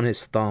blister on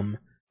his thumb.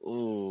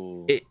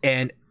 Ooh.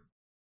 And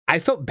I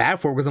felt bad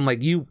for him because I'm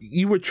like,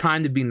 you were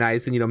trying to be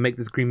nice and make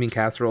this green bean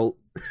casserole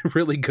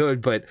really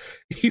good, but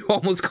you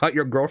almost caught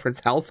your girlfriend's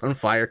house on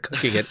fire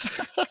cooking it.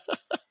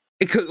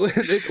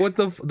 What's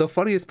the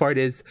funniest part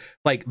is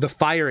like the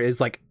fire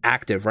is like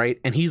active, right?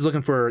 And he's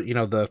looking for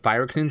the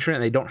fire extinguisher,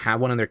 and they don't have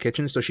one in their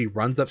kitchen, so she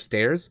runs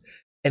upstairs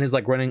and is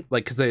like running,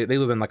 like, because they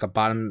live in like a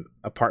bottom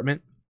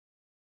apartment.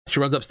 She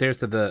runs upstairs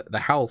to the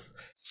house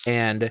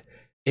and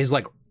is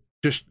like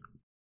just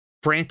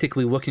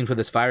frantically looking for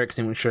this fire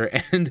extinguisher,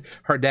 and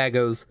her dad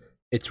goes,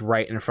 "It's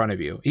right in front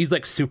of you." He's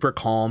like super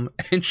calm,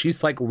 and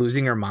she's like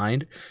losing her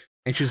mind,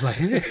 and she's like,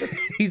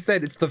 he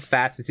said it's the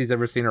fastest he's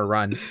ever seen her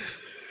run.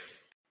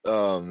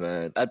 Oh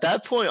man! At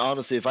that point,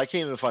 honestly, if I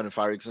can't even find a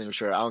fire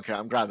extinguisher, I don't care.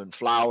 I'm grabbing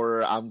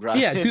flour. I'm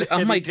grabbing. Yeah, dude.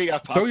 I'm like,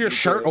 throw your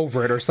shirt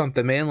over it or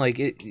something, man. Like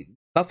it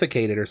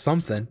suffocate it or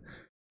something.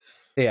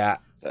 Yeah.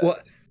 Well,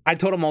 I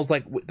told him I was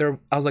like,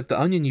 the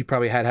onion you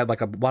probably had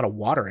like a lot of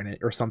water in it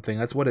or something.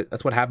 That's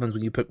what happens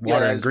when you put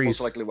water and grease.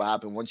 Most likely what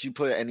happened. Once you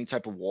put any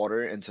type of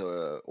water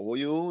into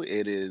oil,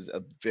 it is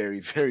a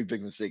very, very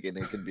big mistake, and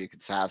it can be a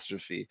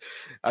catastrophe.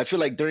 I feel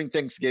like during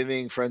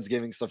Thanksgiving,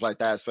 Friendsgiving, stuff like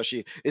that,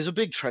 especially, it's a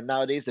big trend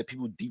nowadays that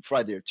people deep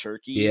fry their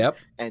turkey. Yep.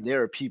 And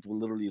there are people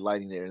literally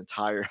lighting their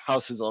entire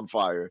houses on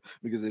fire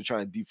because they're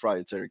trying to deep fry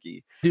a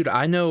turkey. Dude,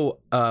 I know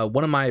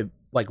one of my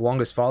like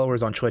longest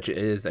followers on Twitch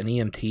is an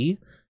EMT.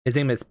 His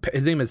name is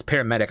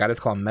Paramedic. I just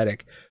call him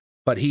Medic,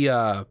 but he's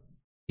an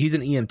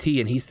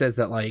EMT, and he says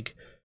that like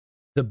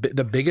the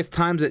biggest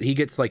times that he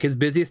gets, like, his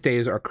busiest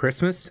days are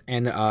Christmas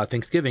and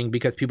Thanksgiving,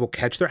 because people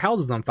catch their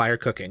houses on fire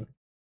cooking.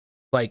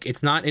 Like,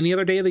 it's not any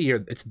other day of the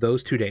year; it's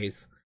those 2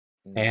 days.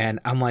 And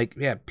I'm like,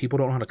 yeah, people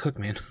don't know how to cook,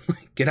 man.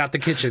 Get out the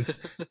kitchen.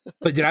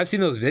 But dude, I've seen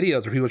those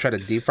videos where people try to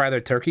deep fry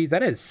their turkeys.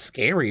 That is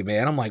scary,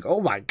 man. I'm like,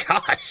 oh my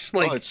gosh,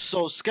 like, it's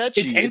so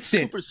sketchy. It's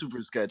instant. It's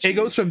super sketchy. It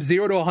goes from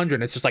 0 to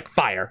 100. It's just like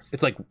fire.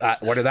 It's like,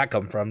 where did that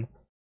come from?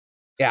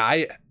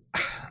 Yeah,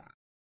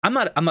 I'm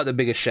not the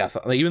biggest chef.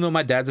 Like, even though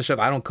my dad's a chef,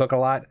 I don't cook a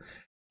lot,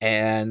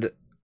 and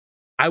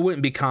I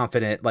wouldn't be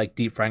confident like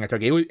deep frying a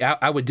turkey.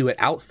 I would do it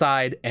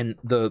outside, and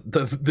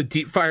the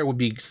deep fryer would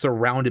be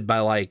surrounded by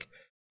like,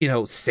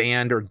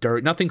 sand or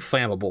dirt, nothing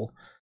flammable.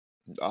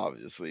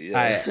 Obviously,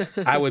 yeah.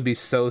 I'd be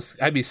so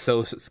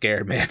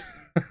scared, man.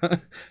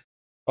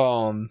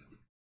 But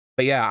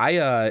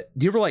yeah,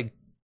 do you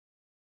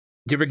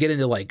ever get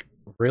into like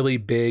really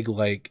big,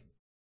 like,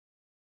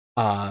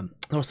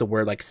 what's the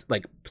word, like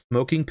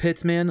smoking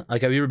pits, man?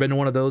 Like, have you ever been to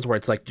one of those where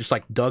it's like just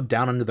like dug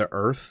down under the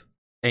earth,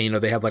 and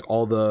they have like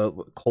all the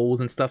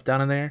coals and stuff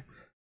down in there?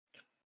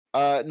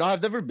 No,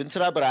 I've never been to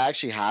that, but I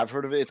actually have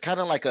heard of it. It's kind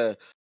of like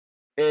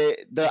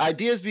the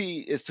idea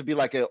is to be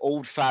like an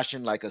old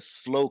fashioned, like a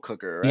slow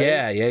cooker,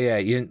 right?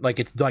 Yeah. Like,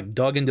 it's like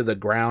dug into the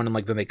ground, and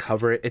like then they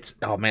cover it. It's,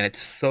 oh man,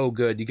 it's so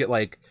good. You get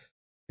like,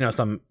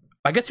 some.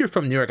 I guess you're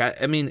from New York.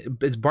 I mean,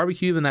 is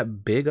barbecue even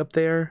that big up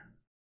there?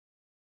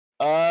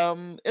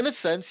 In a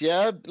sense,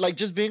 yeah. Like,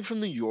 just being from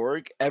New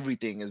York,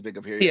 everything is big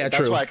up here. Yeah, that's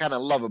true. what I kind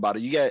of love about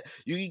it.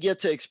 You get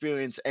to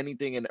experience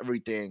anything and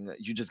everything.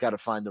 You just got to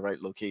find the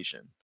right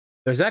location.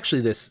 There's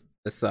actually this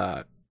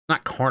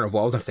not carnival.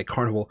 I was gonna say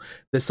carnival.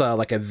 This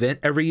like event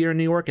every year in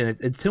New York, and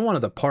it's in one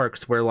of the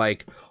parks where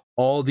like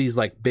all these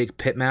like big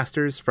pit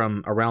masters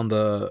from around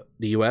the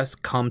U.S.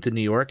 come to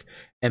New York,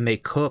 and they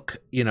cook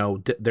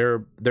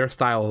their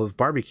style of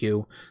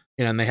barbecue.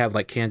 And they have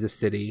like Kansas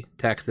City,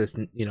 Texas,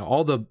 and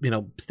all the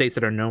states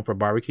that are known for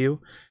barbecue.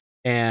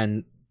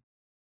 And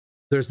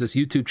there's this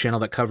YouTube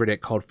channel that covered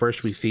it called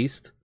First We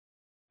Feast.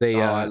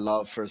 I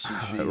love First We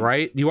Feast.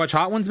 Right? You watch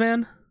Hot Ones,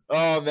 man?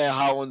 Oh man,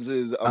 Hot Ones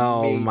is amazing.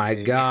 Oh my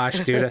gosh,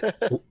 dude!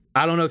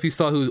 I don't know if you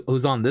saw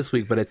who's on this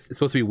week, but it's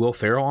supposed to be Will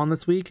Ferrell on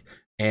this week,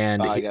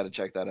 and I gotta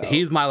check that out.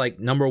 He's my like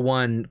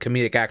 #1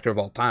 comedic actor of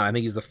all time. I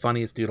think he's the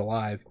funniest dude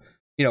alive,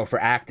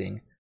 for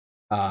acting,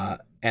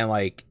 and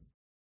like.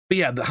 But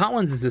yeah, the Hot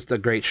Ones is just a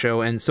great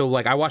show, and so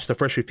like I watched the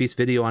First We Feast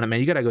video on it, man.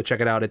 You gotta go check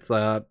it out. It's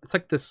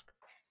like this.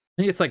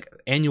 I think it's like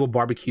annual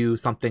barbecue,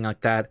 something like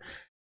that.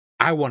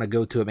 I want to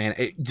go to it, man.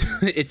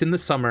 It's in the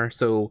summer,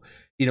 so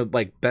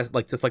like best,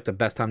 like just like the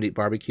best time to eat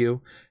barbecue,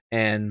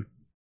 and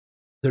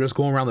they're just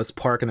going around this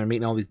park and they're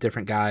meeting all these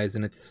different guys,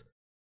 and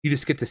you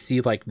just get to see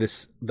like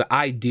the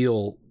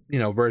ideal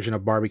version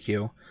of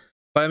barbecue.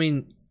 But I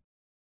mean,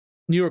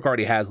 New York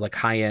already has like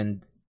high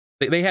end.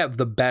 They have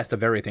the best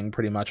of everything,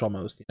 pretty much,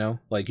 almost.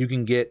 Like you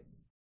can get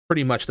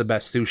pretty much the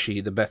best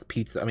sushi, the best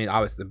pizza. I mean,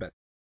 obviously the best.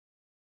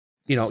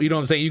 You know what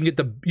I'm saying?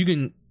 You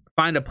can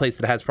find a place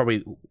that has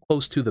probably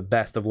close to the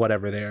best of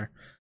whatever there,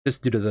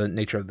 just due to the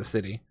nature of the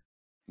city.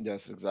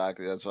 Yes,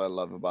 exactly. That's what I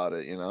love about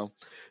it.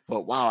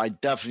 But wow, I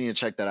definitely need to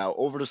check that out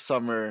over the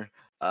summer.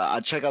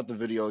 I check out the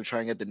video, try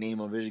and get the name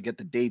of it, get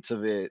the dates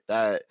of it.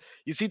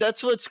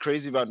 That's what's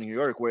crazy about New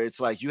York, where it's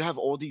like you have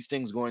all these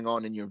things going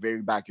on in your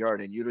very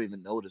backyard and you don't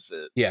even notice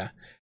it. Yeah,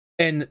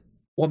 and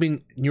well, I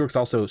mean, New York's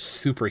also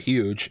super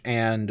huge,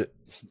 and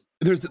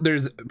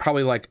there's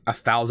probably like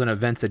 1,000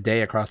 events a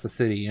day across the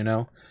city.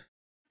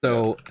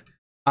 So,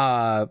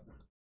 I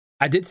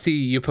did see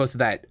you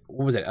posted that.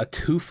 What was it? A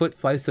 2-foot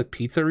slice of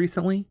pizza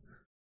recently?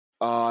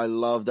 Oh, I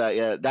love that.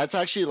 Yeah, that's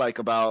actually like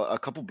about a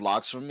couple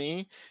blocks from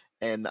me,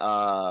 and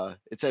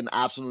it's an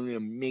absolutely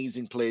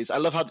amazing place. I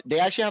love how they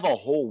actually have a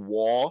whole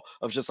wall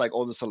of just like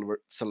all the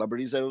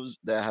celebrities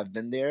that have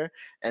been there,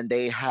 and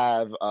they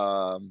have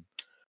oh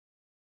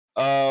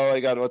my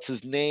God, what's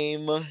his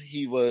name?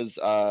 He was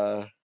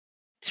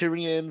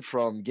Tyrion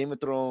from Game of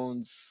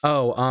Thrones.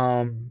 Oh,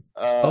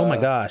 oh my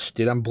Uh, gosh,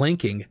 dude, I'm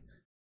blinking.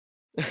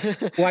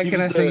 Why he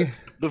can was I think?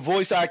 the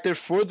voice actor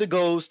for the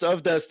Ghost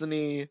of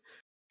Destiny,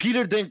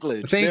 Peter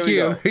Dinklage. There Thank we you.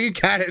 go. You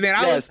got it, man.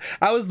 Yes,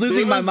 I was there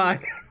losing my was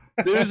mind.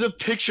 there's a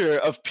picture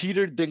of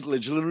Peter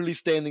Dinklage literally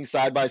standing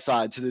side by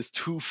side to this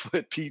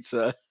 2-foot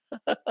pizza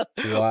on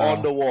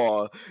Wow, the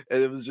wall,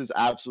 and it was just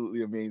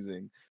absolutely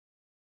amazing.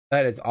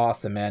 that is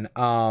awesome, man.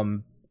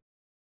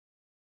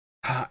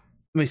 Let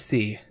me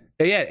see.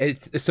 Yeah,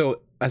 it's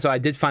so I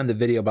did find the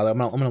video, by the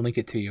way. I'm gonna link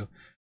it to you.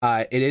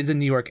 It is in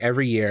New York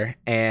every year,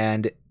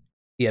 and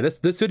yeah, this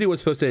video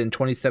was posted in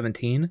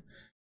 2017.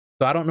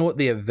 So I don't know what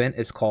the event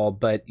is called,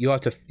 but you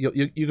have to you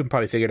can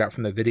probably figure it out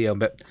from the video.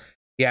 But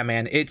yeah,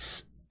 man,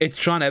 it's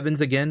Sean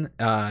Evans again,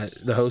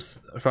 the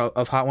host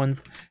of Hot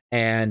Ones,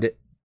 and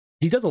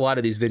he does a lot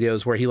of these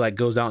videos where he like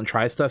goes out and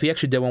tries stuff. He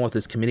actually did one with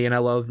this comedian I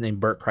love named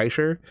Bert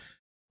Kreischer,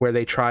 where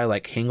they try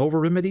like hangover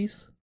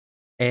remedies,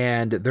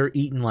 and they're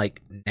eating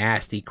like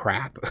nasty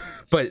crap,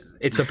 but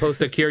it's supposed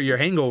to cure your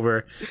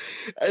hangover.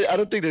 I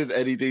don't think there's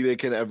anything that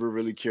can ever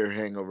really cure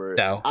hangover.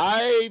 No.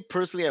 I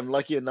personally am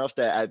lucky enough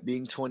that at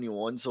being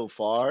 21 so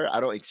far, I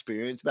don't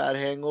experience bad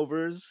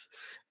hangovers.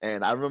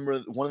 And I remember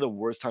one of the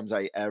worst times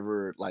I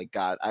ever like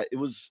got. It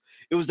was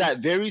that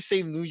very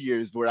same New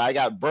Year's where I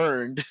got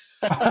burned.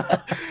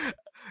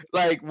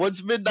 Like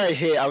once midnight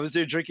hit, I was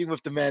there drinking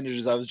with the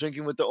managers. I was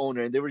drinking with the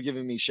owner, and they were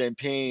giving me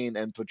champagne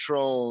and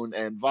Patron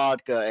and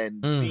vodka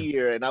and Mm.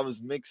 beer, and I was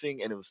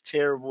mixing, and it was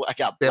terrible. I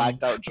got Yeah,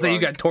 blacked out so you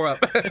drunk. got tore up.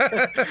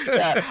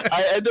 Yeah,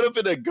 I ended up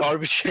in a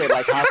garbage can,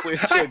 like halfway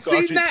into a I've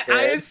garbage seen that. can.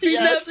 I have seen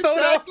Yes, that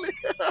photo. exactly.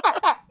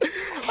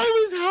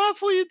 I was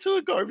halfway into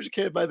a garbage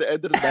can by the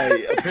end of the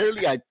night.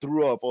 Apparently, I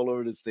threw up all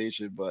over the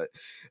station, but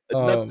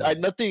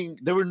nothing.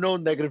 There were no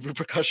negative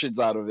repercussions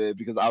out of it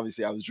because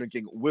obviously I was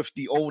drinking with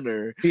the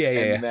owner yeah, and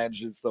the yeah,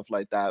 manager and stuff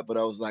like that. But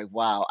I was like,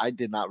 wow, I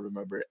did not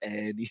remember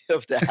any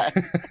of that.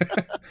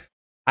 yeah.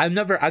 I've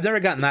never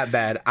gotten that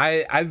bad.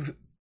 I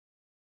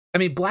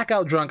mean,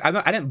 blackout drunk.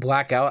 I didn't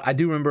black out. I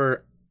do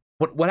remember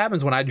what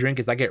happens when I drink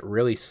is I get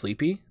really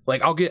sleepy.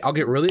 Like I'll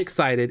get really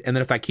excited, and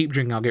then if I keep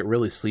drinking, I'll get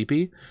really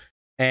sleepy.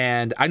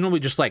 And I normally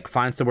just like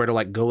find somewhere to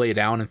like go lay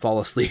down and fall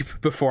asleep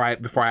before I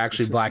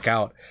actually black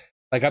out.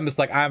 Like I'm just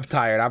like I'm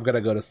tired. I'm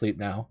gonna go to sleep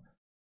now.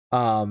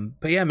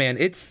 But yeah, man,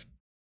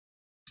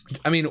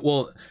 I mean,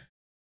 well,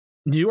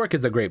 New York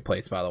is a great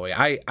place, by the way.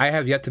 I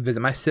have yet to visit.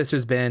 My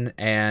sister's been,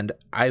 and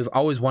I've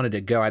always wanted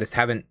to go. I just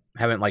haven't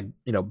like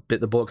bit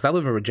the bullet because I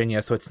live in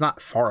Virginia, so it's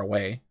not far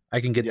away. I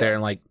can get there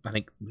in like I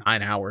think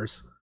 9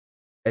 hours.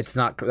 It's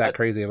not that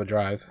crazy of a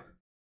drive.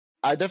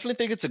 I definitely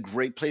think it's a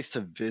great place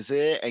to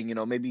visit and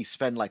maybe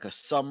spend like a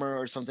summer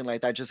or something like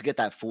that just to get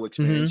that full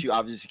experience. You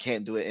obviously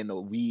can't do it in a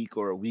week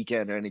or a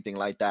weekend or anything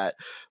like that.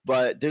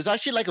 But there's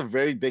actually like a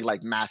very big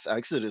like mass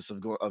exodus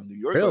of New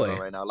York going on Really?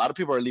 right now. A lot of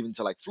people are leaving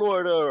to like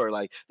Florida or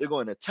like they're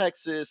going to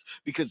Texas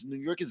because New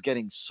York is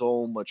getting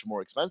so much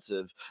more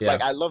expensive. Yeah.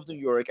 Like I love New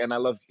York and I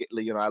love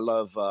I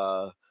love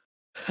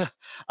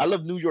I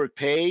love New York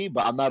pay,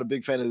 but I'm not a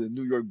big fan of the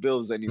New York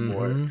bills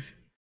anymore.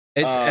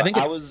 I think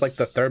it's like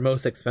the was third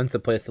most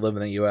expensive place to live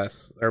in the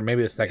U.S., or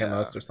maybe the second yeah.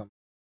 most or something.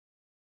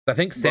 I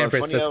think San But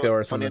Francisco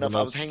or funny something. enough,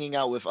 I was hanging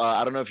out with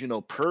I don't know if you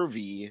know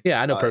Pervy,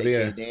 Yeah, I know Pervy.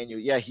 aka Yeah. Daniel.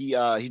 Yeah,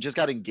 he just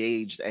got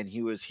engaged and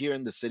he was here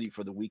in the city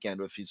for the weekend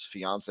with his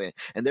fiance,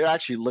 and they're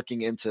actually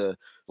looking into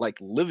like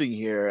living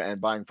here and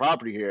buying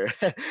property here.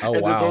 Oh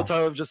And this whole wow.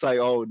 time I'm just like,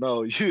 oh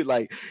no, You you're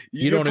don't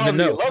even probably in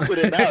know. love with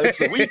it now. It's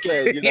the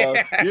weekend,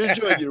 Yeah. you're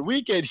enjoying your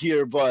weekend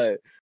here, but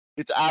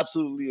it's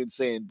absolutely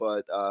insane.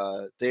 But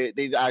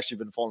they've actually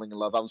been falling in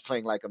love. I was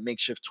playing like a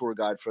makeshift tour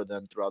guide for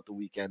them throughout the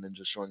weekend and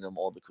just showing them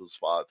all the cool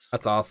spots.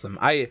 That's awesome.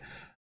 I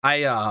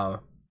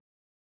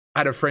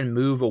had a friend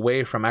move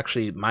away from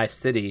actually my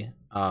city,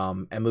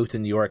 and moved to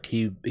New York.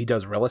 He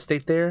does real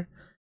estate there,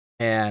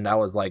 and I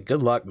was like,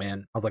 good luck,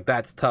 man. I was like,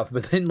 that's tough.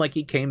 But then like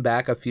he came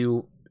back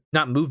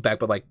not moved back,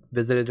 but like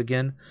visited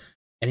again,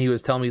 and he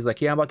was telling me, he's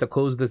like, yeah, I'm about to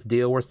close this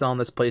deal. We're selling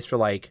this place for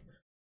like,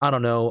 I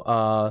don't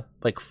know,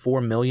 like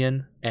 4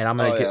 million, and I'm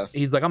gonna get.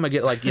 He's like, I'm gonna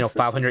get like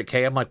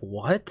 500K. I'm like,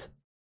 what?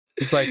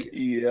 He's like,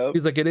 Yep.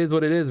 He's like, it is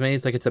what it is, man.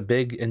 He's like, it's a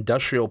big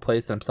industrial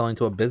place that I'm selling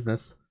to a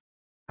business.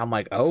 I'm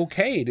like,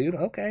 okay, dude.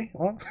 Okay,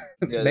 well,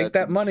 Yeah, make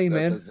that money,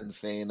 that's man. as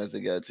insane as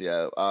it gets.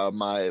 Yeah.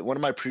 One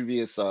of my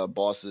previous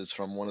bosses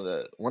from one of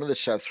the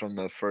chefs from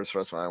the first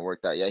restaurant I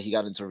worked at. Yeah, he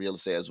got into real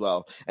estate as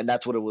well, and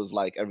that's what it was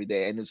like every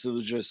day. And it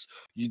was just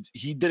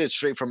he did it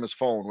straight from his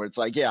phone, where it's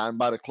like, yeah, I'm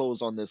about to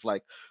close on this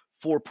like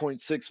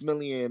 4.6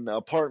 million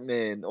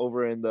apartment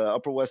over in the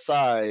Upper West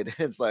Side.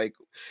 It's like,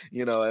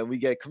 and we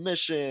get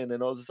commission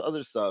and all this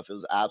other stuff. It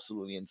was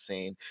absolutely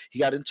insane. He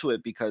got into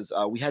it because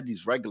we had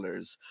these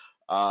regulars.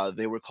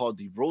 They were called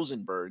the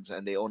Rosenbergs,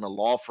 and they own a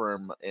law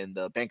firm in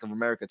the Bank of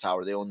America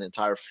Tower. They own the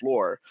entire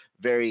floor.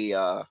 Very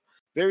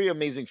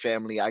amazing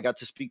family. I got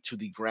to speak to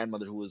the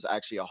grandmother who was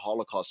actually a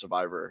Holocaust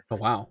survivor, Oh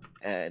wow.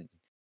 and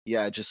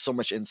yeah, just so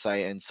much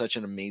insight and such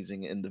an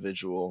amazing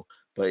individual.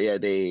 But yeah,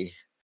 they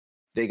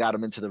got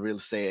him into the real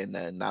estate, and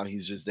then now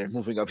he's just there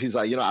moving up. He's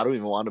like, I don't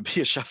even want to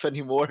be a chef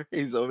anymore.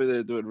 He's over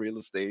there doing real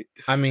estate.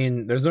 I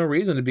mean, there's no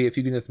reason to be if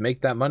you can just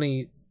make that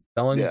money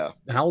selling Yeah.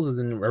 houses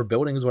or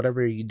buildings,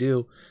 whatever you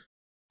do.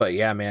 But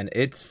yeah, man,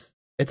 it's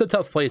a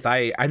tough place.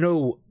 I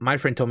know my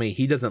friend told me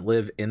he doesn't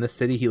live in the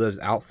city. He lives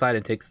outside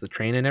and takes the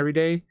train in every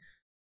day.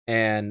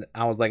 And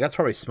I was like, that's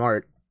probably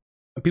smart.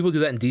 People do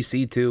that in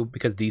DC too,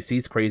 because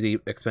DC's crazy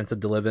expensive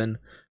to live in.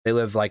 They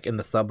live like in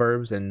the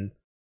suburbs, and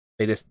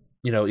they just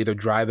either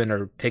drive in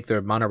or take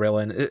their monorail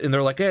in, and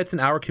they're like, yeah, it's an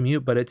hour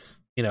commute, but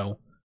it's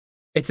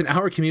it's an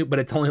hour commute, but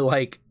it's only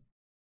like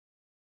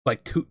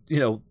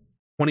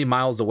 20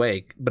 miles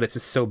away, but it's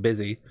just so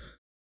busy.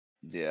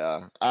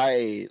 Yeah,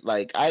 I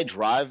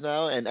drive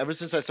now, and ever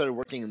since I started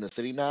working in the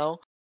city now,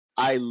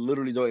 I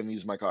literally don't even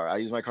use my car. I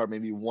use my car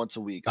maybe once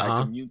a week. Uh-huh.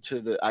 I commute to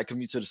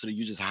the city.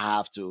 You just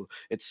have to.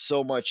 It's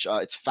so much.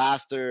 It's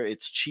faster.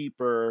 It's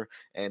cheaper,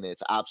 and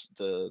it's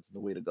the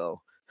way to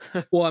go.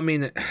 Well, I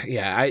mean,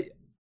 yeah,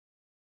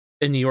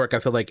 in New York, I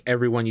feel like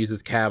everyone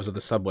uses cabs or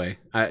the subway.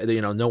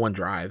 No one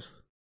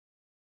drives.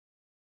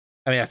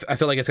 I mean, I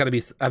feel like it's gotta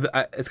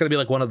be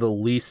like one of the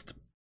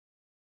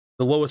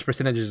lowest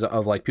percentages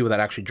of like people that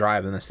actually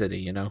drive in the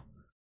city,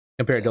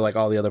 compared to like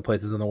all the other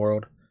places in the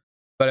world.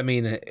 But I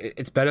mean,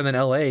 it's better than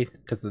LA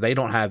because they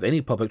don't have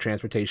any public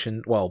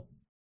transportation. Well,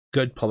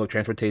 good public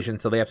transportation,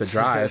 so they have to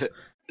drive.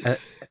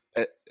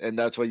 And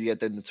that's why you get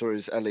the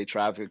notorious LA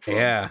traffic from.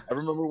 Yeah. I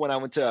remember when I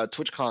went to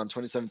TwitchCon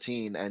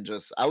 2017, and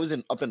I was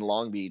up in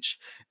Long Beach,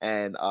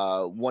 and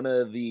one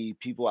of the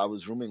people I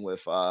was rooming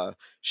with,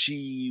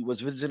 she was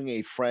visiting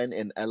a friend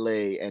in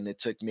LA, and it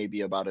took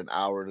maybe about an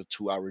hour to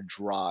 2 hour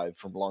drive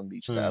from Long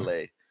Beach to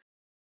LA.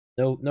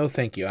 No,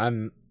 thank you.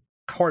 I'm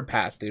hard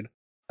pass, dude.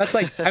 That's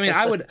like, I mean,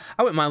 I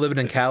wouldn't mind living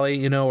in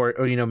Cali, or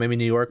maybe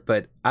New York,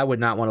 but I would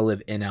not want to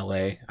live in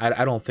LA.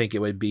 I don't think it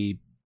would be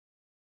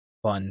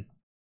fun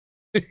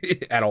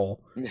at all.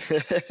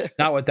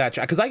 Not with that,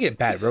 because I get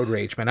bad road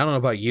rage, man. I don't know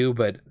about you,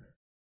 but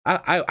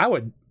I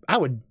would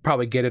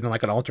probably get in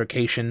like an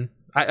altercation.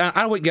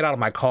 I wouldn't get out of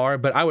my car,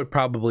 but I would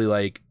probably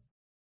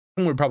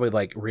someone would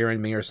probably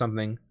rear-end me or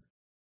something.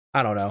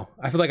 I don't know.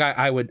 I feel like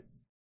I would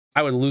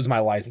lose my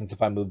license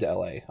if I moved to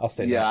LA. I'll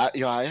say that.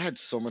 Yeah, I had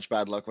so much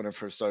bad luck when I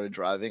first started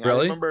driving.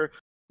 Really? I remember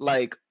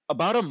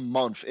about a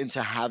month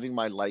into having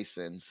my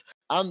license,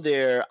 I'm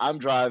there, I'm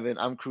driving,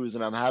 I'm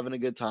cruising, I'm having a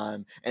good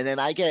time, and then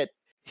I get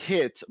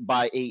hit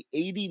by a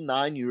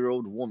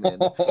 89-year-old woman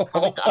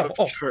coming out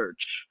of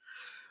church.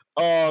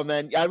 Oh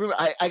man, I remember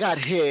I got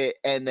hit,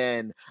 and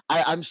then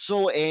I'm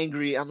so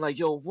angry. I'm like,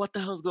 yo, what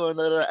the hell's going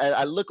on? And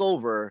I look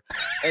over,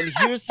 and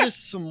here's this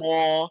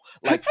small,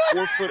 4'11",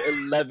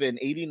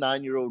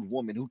 89-year-old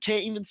woman who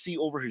can't even see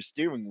over her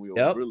steering wheel,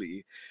 Yep.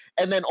 really.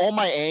 And then all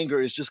my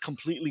anger is just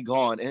completely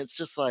gone, and it's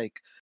just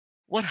like,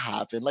 what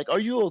happened? Are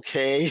you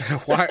okay?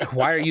 Why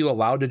are you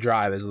allowed to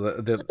drive? Is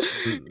the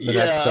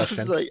next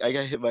question. I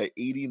got hit by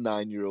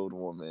 89-year-old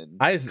woman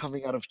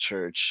coming out of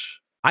church.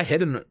 I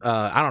hit I don't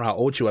know how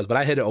old she was, but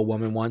I hit a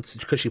woman once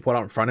because she pulled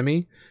out in front of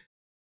me.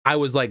 I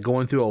was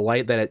going through a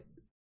light that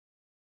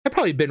had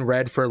probably been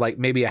red for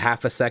maybe a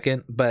half a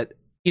second, but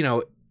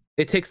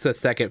it takes a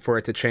second for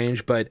it to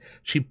change. But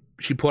she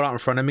pulled out in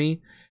front of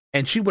me,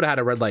 and she would have had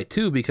a red light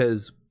too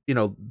because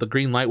the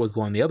green light was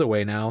going the other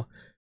way now.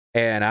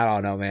 And I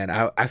don't know, man.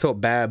 I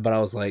felt bad, but I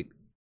was like,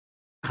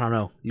 I don't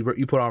know.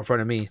 You put out in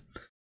front of me,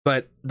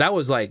 but that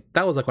was when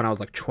I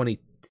was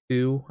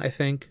 22, I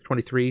think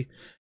 23.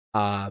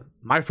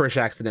 My first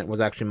accident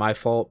was actually my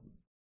fault.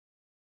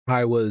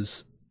 I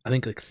was, I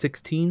think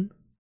 16.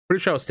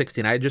 Pretty sure I was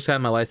 16. I had just had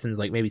my license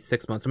maybe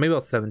 6 months, or maybe I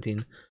was 17.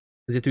 Because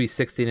you have to be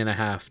 16 and a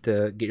half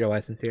to get your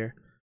license here.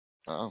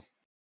 Oh.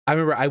 I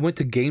remember I went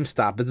to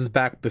GameStop. This is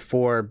back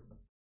before.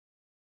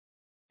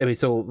 I mean,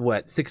 so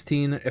what?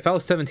 16. If I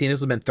was 17,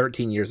 this would have been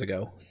 13 years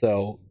ago.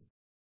 So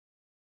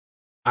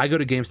I go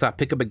to GameStop,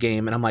 pick up a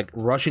game, and I'm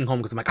rushing home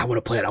because I'm I want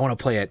to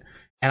play it.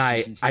 And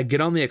I get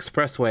on the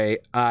expressway,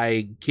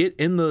 I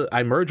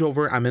merge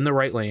over, I'm in the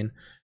right lane,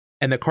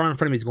 and the car in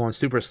front of me is going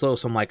super slow.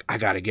 So I'm I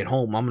gotta get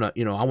home. I'm gonna,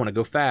 I want to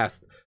go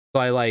fast.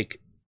 So I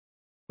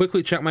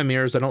quickly check my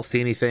mirrors. I don't see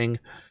anything.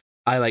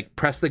 I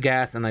press the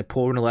gas and I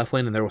pull in the left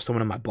lane, and there was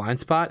someone in my blind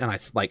spot, and I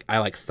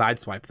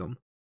sideswiped them.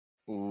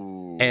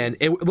 Ooh. And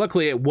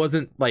luckily it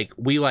wasn't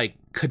we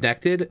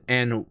connected,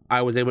 and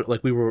I was able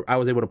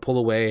to pull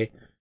away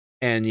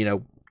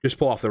and just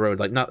pull off the road.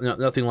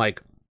 Nothing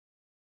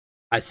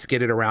I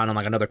skidded around and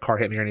another car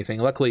hit me or anything.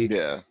 Luckily,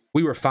 yeah,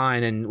 we were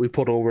fine, and we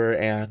pulled over,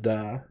 and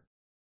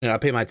I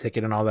paid my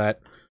ticket and all that.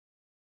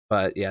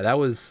 But yeah, that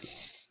was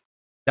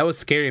That was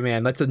scary,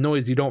 man. That's a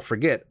noise you don't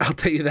forget. I'll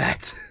tell you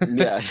that.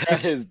 Yeah,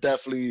 that is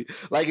definitely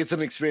like it's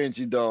an experience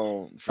you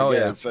don't Oh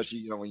forget, yeah,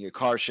 especially when your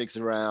car shakes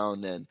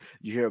around and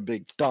you hear a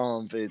big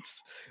thump.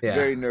 It's yeah,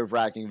 very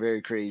nerve-wracking,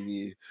 very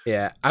crazy.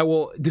 yeah. I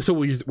will. So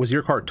was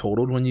your car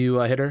totaled when you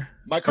hit her,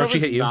 My or car she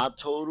was hit you? not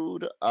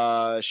totaled.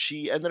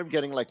 She ended up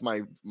getting like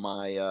my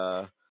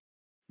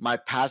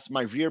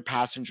rear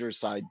passenger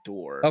side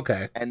door,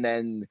 Okay. and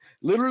then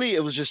literally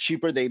it was just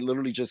cheaper. They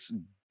literally just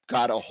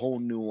got a whole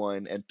new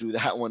one and threw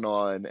that one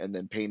on and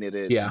then painted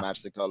it to Yeah.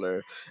 match the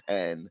color.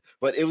 And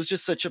but it was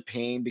just such a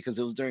pain because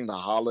it was during the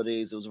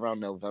holidays. It was around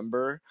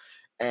November,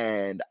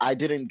 and I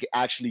didn't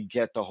actually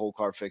get the whole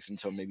car fixed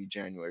until maybe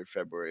January,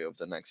 February of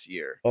the next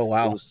year. Oh It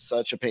wow. was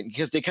such a pain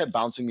because they kept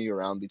bouncing me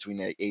around between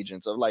the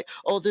agents of like,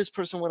 oh, this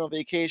person went on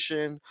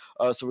vacation,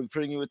 so we're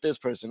putting you with this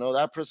person. Oh,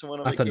 that person went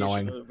on That's vacation,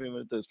 annoying. we're putting you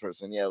with this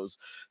person. Yeah, it was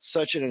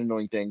such an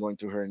annoying thing going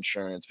through her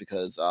insurance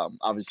because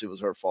obviously it was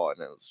her fault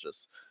and it was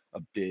just a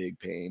big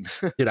pain.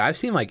 Dude, I've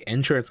seen like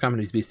insurance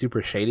companies be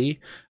super shady.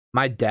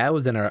 My dad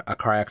was in a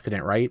car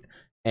accident, right?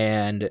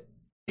 And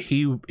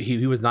he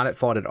was not at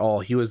fault at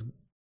all. He was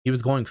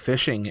going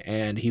fishing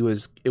and it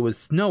was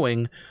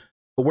snowing,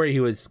 but where he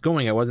was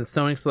going it wasn't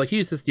snowing. So like he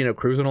was just,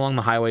 cruising along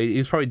the highway. He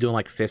was probably doing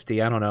like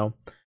 50, I don't know.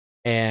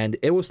 And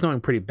it was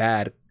snowing pretty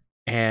bad.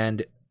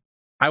 And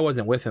I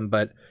wasn't with him,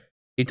 but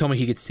he told me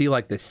he could see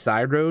like this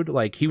side road.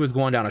 Like he was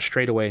going down a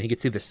straightaway and he could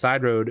see the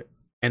side road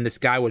and this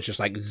guy was just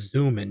like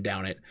zooming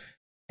down it.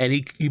 And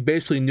he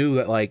basically knew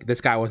that like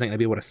this guy wasn't gonna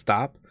be able to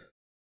stop.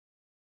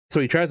 So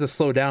he tries to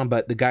slow down,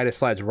 but the guy just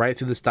slides right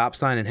through the stop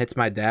sign and hits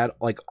my dad,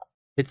 like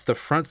hits the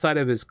front side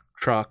of his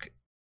truck,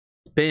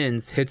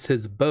 spins, hits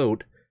his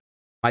boat.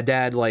 My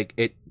dad, like,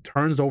 it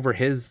turns over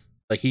his,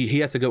 like he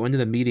has to go into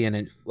the median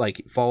and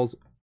like falls.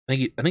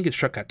 I think his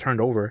truck got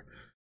turned over,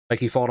 like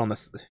he fell on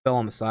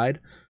the side.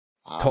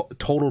 Wow.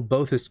 Totaled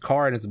both his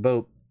car and his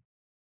boat.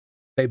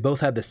 They both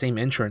had the same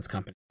insurance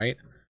company, right?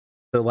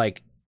 So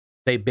like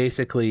they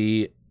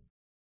basically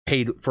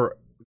paid for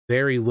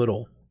very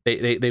little.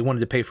 They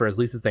wanted to pay for as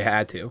least as they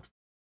had to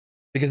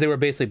because they were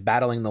basically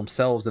battling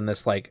themselves in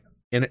this like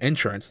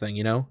insurance thing,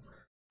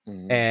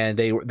 Mhm. And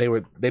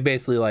they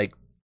basically like,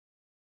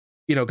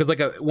 because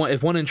like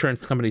if one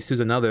insurance company sues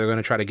another, they're going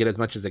to try to get as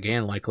much as they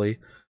can, likely,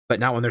 but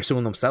not when they're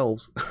suing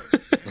themselves.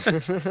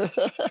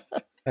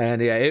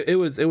 And yeah, it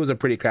was a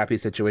pretty crappy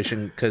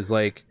situation because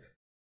like,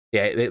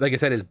 yeah, like I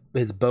said,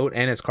 his boat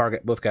and his car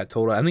both got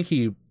totaled. I think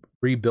he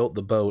rebuilt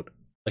the boat,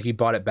 like he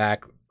bought it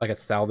back like a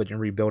salvage and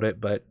rebuilt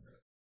it, but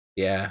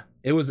yeah,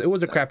 it was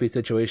a crappy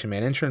situation,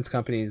 man. Insurance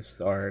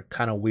companies are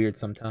kind of weird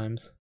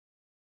sometimes.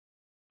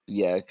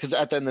 Yeah, because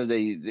at the end of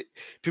the day,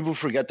 people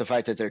forget the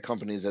fact that they're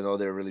companies and all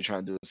they're really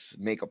trying to do is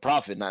make a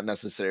profit, not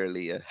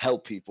necessarily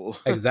help people.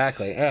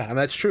 Exactly. Yeah, I mean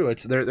that's true.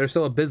 It's they're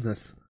still a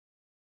business.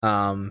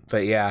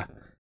 But yeah.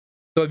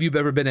 So have you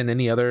ever been in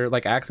any other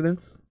like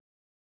accidents?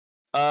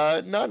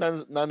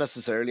 Not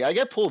necessarily. I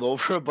get pulled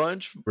over a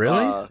bunch,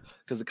 Really?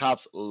 because the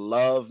cops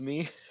love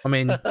me. I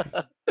mean,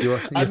 you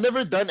I've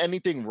never done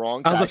anything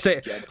wrong I to was gonna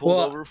actually say, get pulled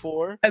well, over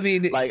for. I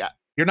mean, Like,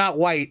 you're not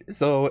white,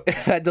 so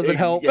that doesn't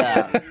help.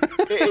 yeah,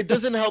 it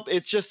doesn't help.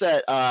 It's just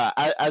that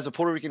as a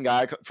Puerto Rican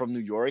guy from New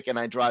York, and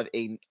I drive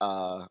a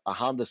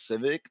Honda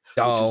Civic,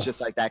 which is Oh, just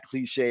like that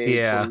cliche Puerto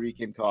yeah.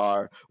 Rican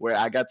car where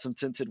I got some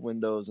tinted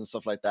windows and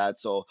stuff like that.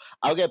 So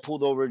I'll get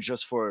pulled over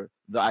just for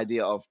the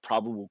idea of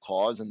probable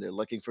cause, and they're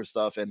looking for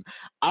stuff. And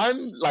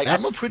I'm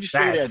a pretty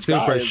straight That's edge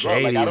guy super as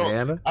well. Like shady,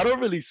 man. I don't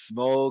really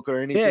smoke or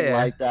Yeah, anything yeah.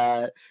 like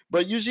that.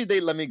 But usually they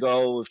let me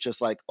go with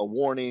just like a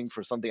warning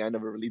for something I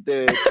never really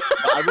did.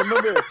 But I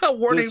remember A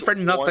warning this for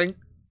one. nothing.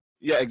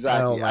 Yeah, Oh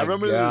exactly. I my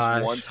remember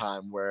this one gosh.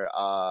 time where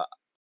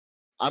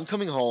I'm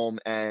coming home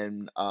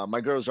and my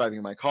girl's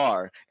driving my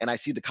car and I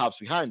see the cops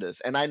behind us.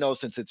 And I know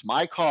since it's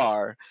my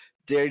car,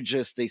 they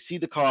see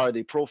the car,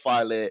 they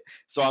profile it.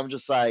 So I'm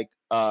just like,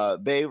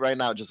 babe, right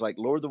now, just like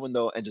lower the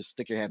window and just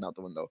stick your hand out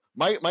the window.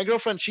 My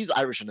girlfriend, she's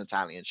Irish and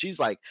Italian. She's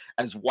like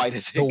as white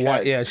as So it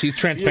what? gets. Yeah, she's Yeah.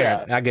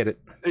 transparent. I get it.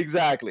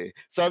 Exactly.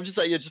 So I'm just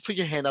like, yeah, just put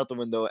your hand out the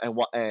window and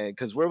what, and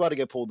because we're about to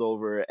get pulled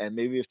over, and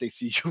maybe if they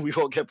see you, we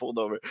won't get pulled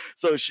over.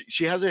 So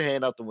she has her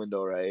hand out the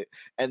window, right?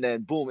 And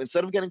then boom,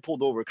 instead of getting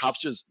pulled over, cops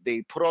just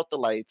they put out the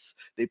lights,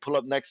 they pull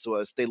up next to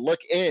us, they look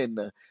in,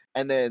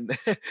 and then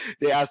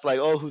they ask like,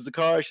 oh, who's the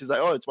car? She's like,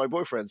 oh, it's my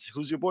boyfriend's.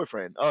 Who's your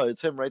boyfriend? Oh,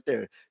 it's him right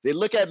there. They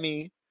look at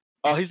me.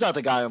 Oh, he's not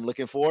the guy I'm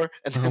looking for,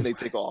 and then Oh, they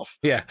take off.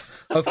 yeah.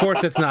 Of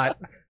course it's not.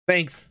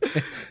 Thanks.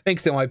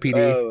 Thanks, NYPD.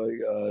 Oh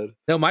my god.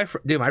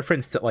 No, my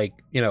friends like,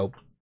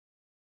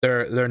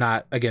 they're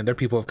not, again, they're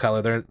people of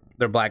color.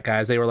 They're black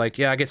guys. They were like,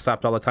 yeah, I get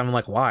stopped all the time. I'm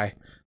like, why?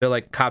 They're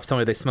like, cops tell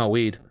me they smell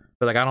weed.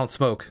 They're like, I don't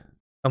smoke.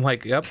 I'm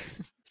like, yep. I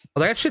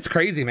was like, that shit's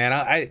crazy,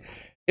 man.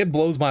 It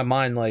blows my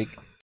mind. Like,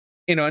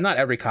 and not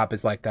every cop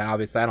is like that.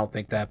 Obviously, I don't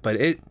think that, but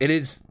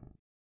it's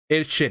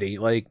shitty.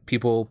 Like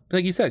people,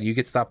 like you said, you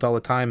get stopped all the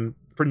time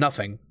for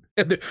nothing.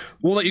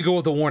 We'll let you go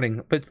with a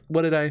warning. But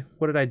what did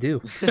I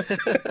do?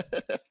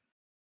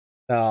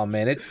 Oh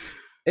man,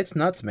 it's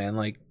nuts, man.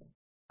 Like,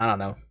 I don't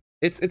know.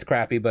 It's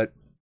crappy, but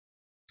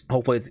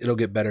hopefully it'll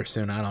get better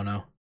soon. I don't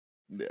know.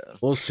 Yeah.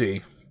 We'll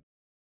see.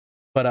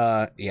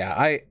 But yeah,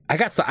 I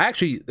got I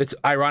actually, it's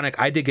ironic,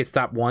 I did get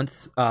stopped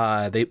once.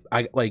 I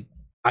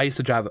used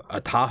to drive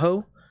a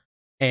Tahoe,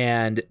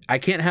 and I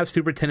can't have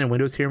super tinted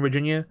windows here in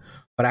Virginia,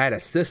 but I had a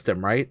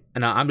system, right?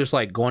 And I'm just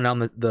like going down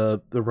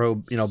the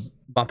road, you know,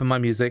 bumping my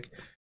music,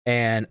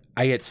 and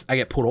I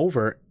get pulled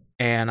over,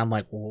 and I'm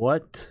like,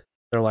 what?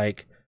 They're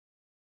like,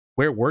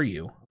 where were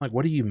you? I'm like,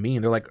 what do you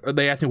mean?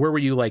 They asked me, where were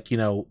you, like, you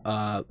know,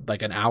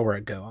 like an hour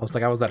ago? I was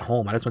like, I was at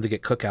home. I just went to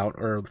get cookout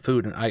or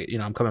food, and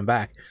I'm coming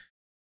back.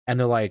 And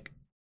they're like,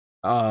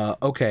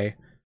 okay.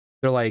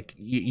 They're like,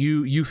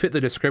 you fit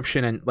the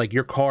description, and like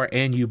your car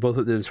and you both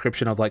fit the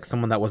description of like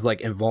someone that was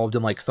like involved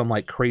in like some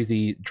like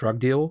crazy drug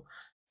deal.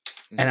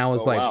 And I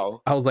was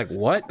wow. I was like,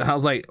 what? And I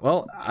was like,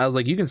 well,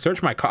 you can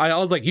search my car. I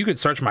was like, you can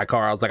search my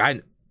car. I was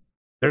like,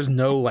 there's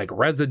no like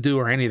residue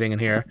or anything in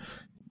here.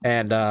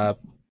 And I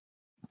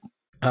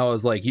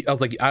was like, you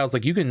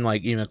can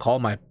like even call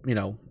my, you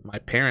know, my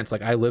parents.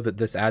 Like, I live at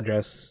this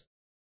address.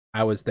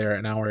 I was there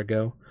an hour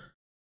ago.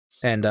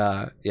 And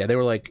yeah, they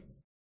were like,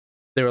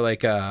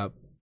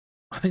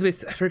 I think I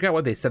forgot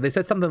what they said. They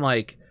said something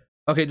like,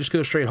 okay, just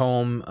go straight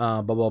home,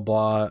 blah blah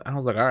blah. And I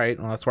was like, all right,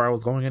 well, that's where I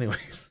was going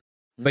anyways.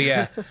 But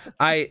yeah,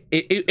 I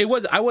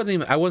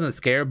wasn't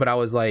scared, but I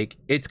was like,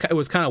 it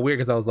was kind of weird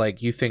because I was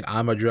like, you think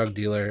I'm a drug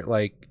dealer?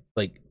 Like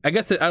I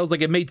guess I was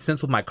like, it made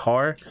sense with my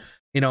car,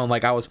 you know, and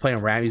like I was playing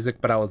rap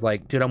music, but I was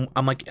like, dude,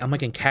 I'm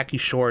like in khaki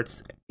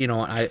shorts, you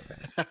know, and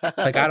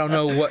I don't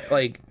know what,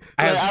 like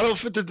I don't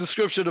fit the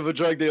description of a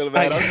drug dealer,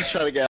 man. I'm just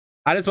trying to get.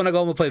 I just want to go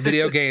home and play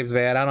video games,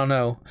 man. I don't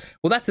know.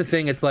 Well, that's the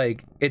thing. It's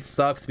like, it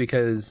sucks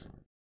because,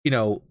 you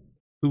know,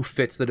 who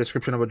fits the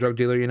description of a drug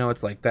dealer? You know,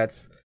 it's like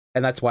that's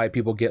why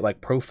people get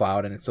like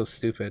profiled, and it's so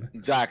stupid.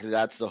 Exactly,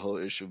 that's the whole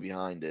issue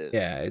behind it.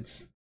 Yeah,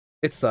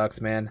 it sucks,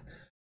 man.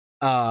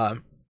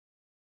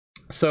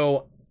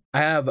 So I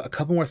have a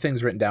couple more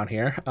things written down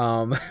here.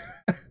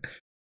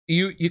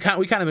 We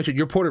kind of mentioned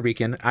you're Puerto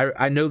Rican.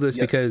 I know this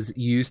because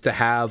you used to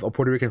have a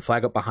Puerto Rican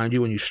flag up behind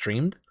you when you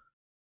streamed.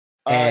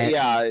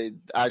 Yeah,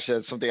 actually,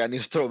 that's something I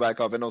need to throw back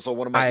up. And also,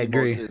 one of my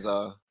emotes is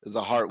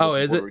a heart with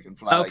a Puerto Rican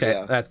flag. Okay,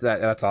 yeah.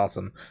 That's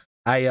awesome.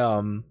 I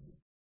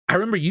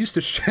remember you used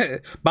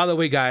to. By the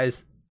way,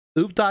 guys,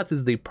 Oopdots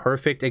is the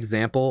perfect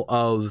example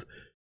of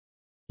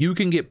you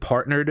can get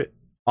partnered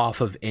off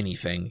of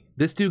anything.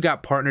 This dude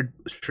got partnered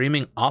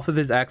streaming off of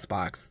his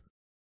Xbox.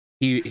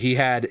 He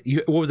had,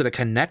 what was it, a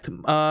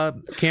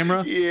Kinect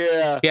camera?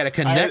 Yeah, he had a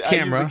Kinect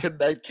camera. I used a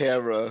Kinect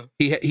camera.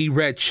 He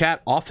read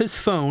chat off his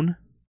phone.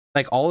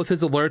 Like all of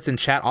his alerts and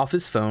chat off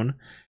his phone,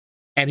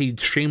 and he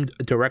streamed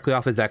directly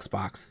off his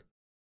Xbox.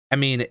 I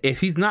mean, if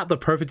he's not the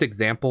perfect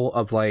example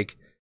of like,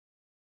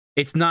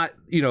 it's not,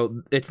 you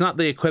know, it's not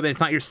the equipment,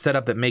 it's not your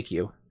setup that make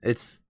you.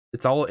 It's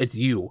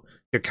you,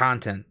 your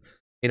content.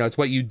 You know, it's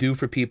what you do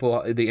for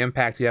people, the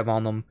impact you have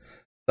on them,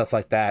 stuff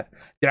like that.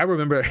 Dude, I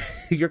remember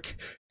your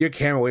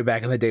camera way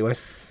back in the day was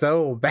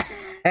so bad.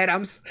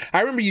 I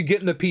remember you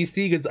getting the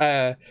PC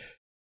because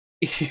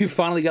you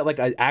finally got like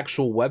an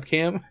actual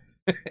webcam.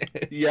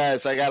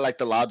 Yes, I got like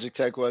the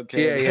Logitech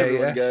webcam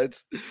everyone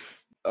gets.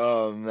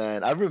 Oh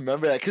man, I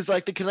remember that because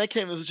like the Kinect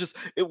cam, it was just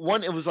it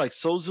was like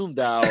so zoomed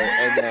out,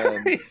 and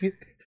then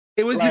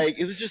it was like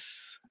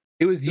just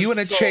it was you in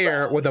a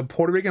chair with a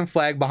Puerto Rican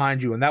flag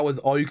behind you, and that was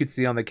all you could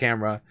see on the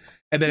camera.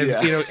 And then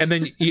you know, and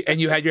then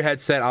you had your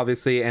headset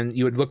obviously, and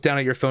you would look down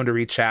at your phone to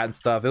read chat and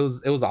stuff. It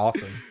was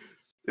awesome.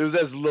 It was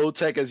as low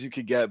tech as you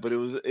could get, but it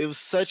was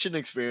such an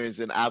experience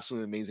and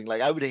absolutely amazing.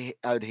 Like I would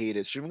hate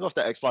it streaming off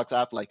the Xbox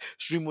app. Like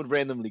stream would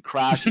randomly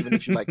crash even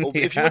if you like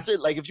if you went to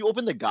like if you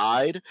open the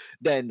guide,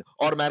 then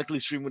automatically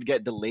stream would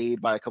get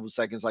delayed by a couple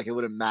seconds. Like it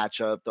wouldn't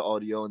match up the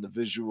audio and the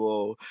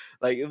visual.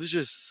 Like it was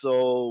just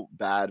so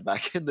bad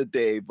back in the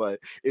day. But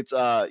it's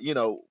you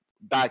know,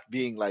 back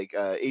being like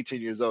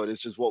 18 years old,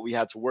 it's just what we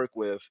had to work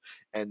with,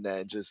 and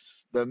then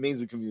just the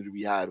amazing community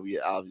we had. We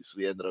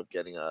obviously ended up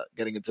getting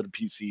into the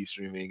PC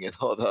streaming and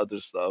all the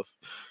other stuff.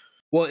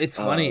 Well, it's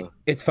funny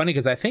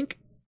because I think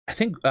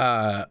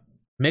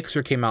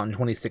Mixer came out in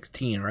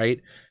 2016,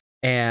 right?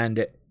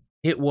 And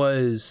that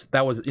was,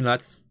 you know,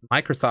 that's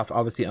Microsoft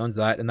obviously owns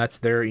that, and that's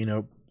their, you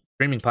know,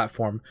 streaming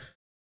platform.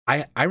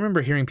 I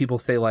remember hearing people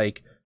say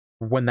like,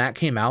 when that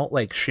came out,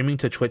 like streaming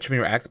to Twitch from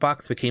your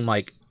Xbox became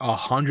like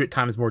 100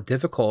 times more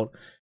difficult,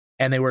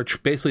 and they were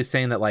basically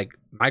saying that like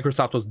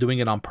Microsoft was doing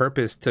it on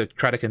purpose to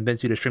try to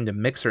convince you to stream to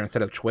Mixer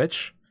instead of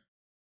Twitch.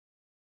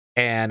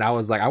 And I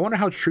was like, I wonder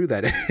how true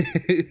that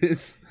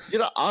is. You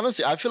know,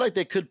 honestly, I feel like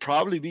there could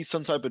probably be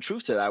some type of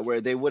truth to that, where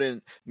there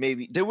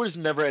was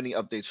never any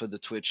updates for the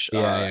Twitch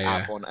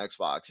app on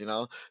Xbox, you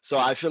know? So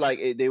I feel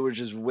like they were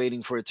just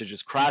waiting for it to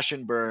just crash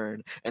and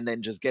burn and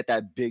then just get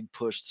that big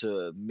push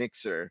to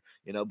Mixer,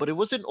 you know? But it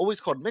wasn't always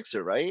called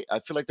Mixer, right? I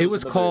feel like it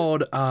was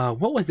called,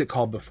 what was it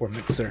called before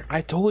Mixer? I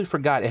totally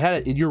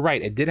forgot. You're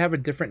right, it did have a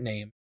different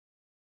name.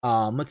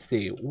 Let's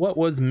see. What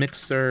was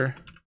Mixer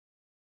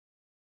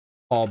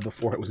called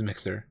before it was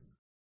Mixer?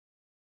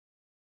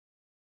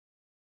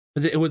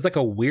 It was like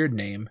a weird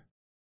name.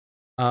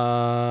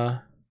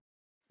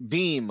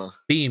 Beam.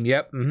 Beam.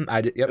 Yep.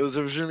 I did. It Yep. was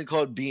originally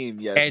called Beam.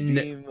 Yes, And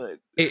Beam.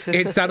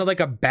 it sounded like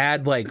a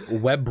bad like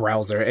web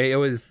browser. It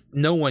was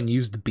no one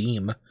used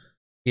Beam,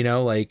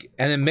 like,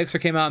 and then Mixer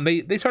came out and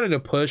they started to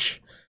push.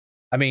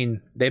 I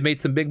mean, they made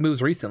some big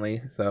moves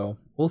recently, so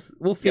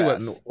we'll see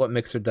Yes. what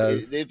Mixer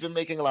does. They've been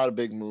making a lot of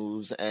big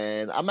moves,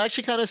 and I'm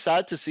actually kind of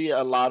sad to see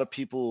a lot of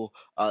people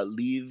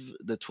leave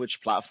the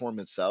Twitch platform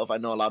itself. I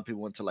know a lot of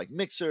people went to like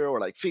Mixer or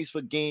like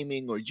Facebook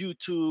Gaming or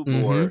YouTube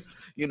Mm-hmm.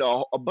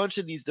 or a bunch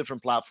of these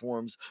different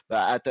platforms.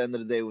 But at the end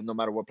of the day, no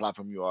matter what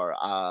platform you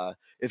are,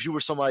 if you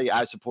were somebody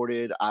I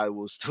supported, I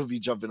will still be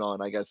jumping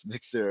on, I guess,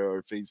 Mixer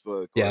or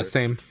Facebook Yeah, or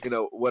same.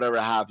 whatever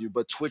have you.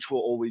 But Twitch will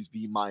always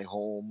be my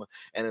home,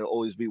 and it'll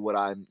always be what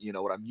I'm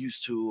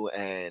used to,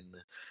 and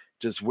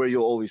just where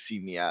you'll always see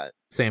me at.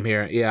 Same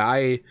here. Yeah,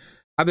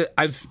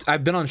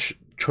 I've been on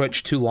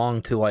Twitch too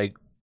long to like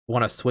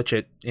want to switch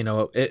it.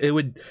 It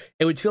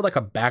would feel like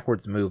a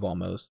backwards move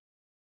almost.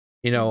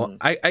 Mhm.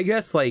 I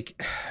guess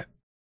like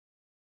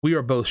we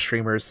are both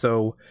streamers,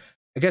 so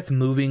I guess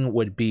moving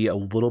would be a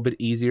little bit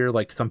easier.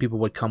 Like some people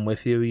would come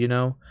with you.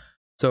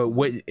 So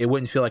it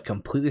wouldn't feel like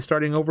completely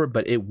starting over,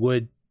 but it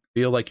would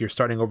feel like you're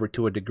starting over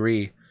to a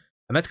degree,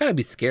 and that's gotta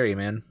be scary,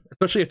 man.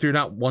 Especially if you're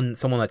not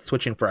someone that's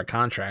switching for a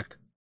contract.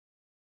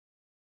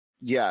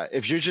 Yeah,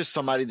 if you're just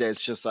somebody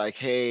that's just like,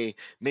 hey,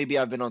 maybe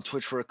I've been on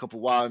Twitch for a couple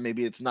while,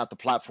 maybe it's not the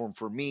platform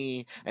for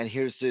me, and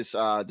here's this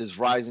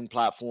rising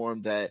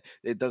platform that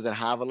it doesn't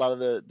have a lot of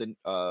the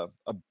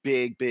a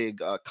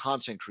big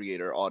content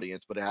creator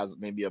audience, but it has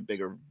maybe a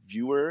bigger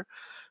viewer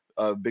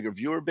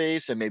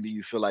base, and maybe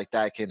you feel like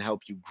that can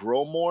help you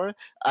grow more.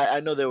 I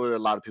know there were a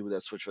lot of people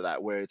that switch for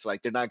that, where it's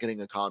like they're not getting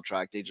a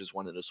contract, they just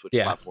wanted to switch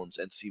Yeah. platforms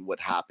and see what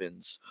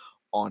happens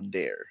on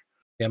there.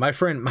 Yeah, I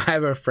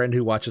have a friend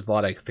who watches a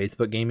lot of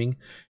Facebook gaming.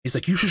 He's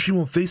like, "You should stream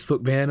on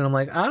Facebook, man." And I'm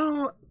like, I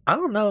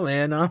don't know,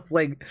 man. I was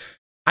like,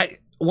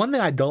 one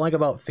thing I don't like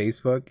about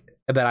Facebook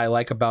that I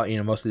like about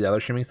most of the other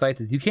streaming sites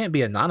is you can't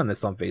be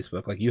anonymous on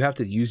Facebook. Like you have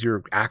to use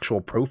your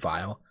actual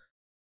profile.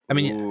 I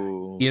mean,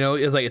 Ooh.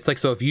 it's like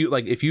so if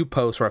you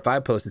post or if I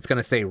post, it's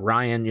gonna say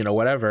Ryan,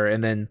 whatever,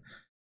 and then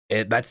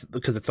that's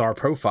because it's our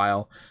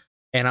profile.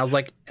 And I was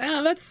like,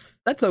 that's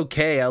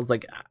okay. I was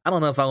like, I don't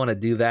know if I want to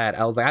do that.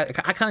 I was like,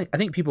 I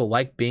think people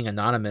like being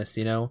anonymous.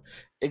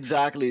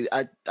 Exactly.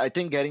 I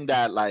think getting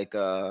that like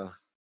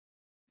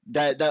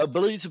that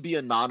ability to be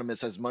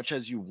anonymous as much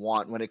as you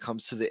want when it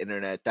comes to the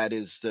internet, that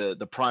is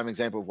the prime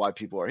example of why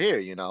people are here,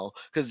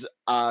 because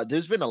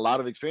there's been a lot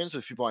of experience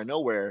with people I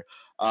know where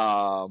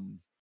um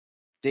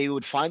they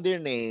would find their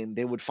name,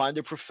 they would find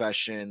their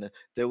profession.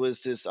 There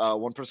was this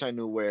one person I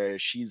knew where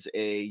she's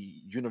a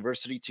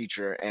university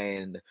teacher,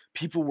 and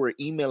people were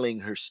emailing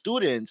her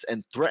students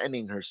and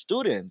threatening her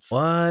students.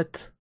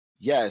 What?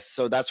 Yes,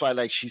 so that's why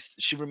like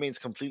she remains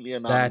completely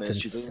That's anonymous.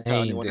 She doesn't tell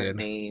insane, anyone her dude.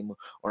 name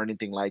or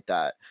anything like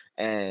that.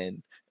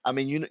 And I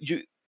mean,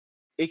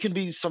 it can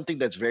be something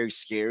that's very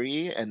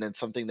scary, and then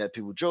something that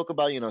people joke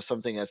about,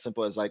 something as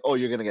simple as like, oh,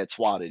 you're gonna get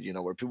swatted,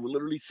 where people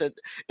literally sent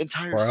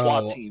entire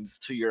SWAT Bro, teams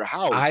to your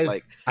house.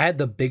 Like, I had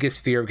the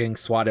biggest fear of getting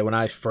swatted when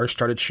I first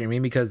started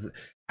streaming because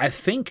I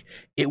think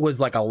it was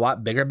like a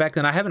lot bigger back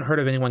then. I haven't heard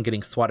of anyone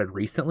getting swatted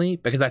recently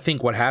because I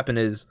think what happened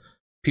is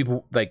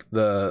people like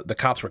the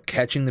cops were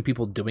catching the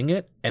people doing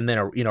it and then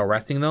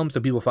arresting them. So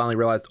people finally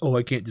realized, oh,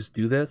 I can't just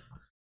do this.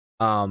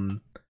 But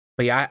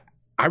yeah,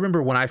 I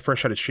remember when I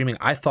first started streaming,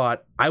 I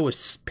thought I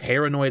was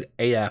paranoid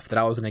AF that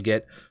I was gonna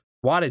get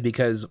swatted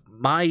because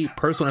my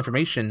personal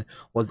information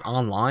was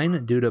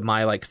online due to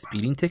my like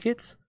speeding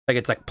tickets. Like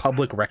it's like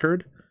public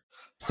record.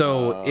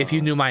 So if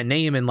you knew my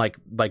name and like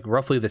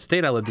roughly the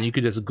state I lived in, you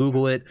could just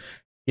Google it,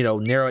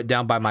 narrow it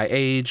down by my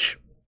age,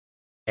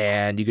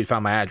 and you could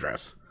find my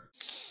address.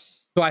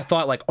 So I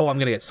thought like, oh, I'm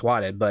gonna get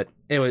swatted, but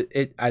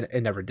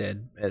it never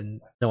did, and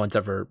no one's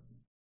ever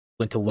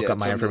went to look yeah, up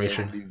it's my something that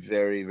can information. be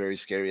very, very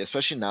scary,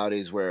 especially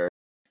nowadays where,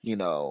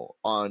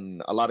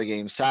 on a lot of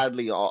games,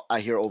 sadly, I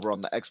hear over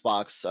on the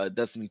Xbox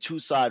Destiny 2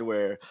 side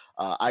where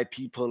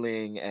IP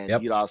pulling and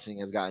Yep. DDoSing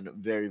has gotten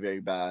very, very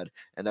bad.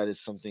 And that is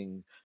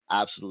something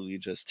absolutely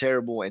just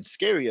terrible and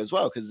scary as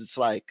well, because it's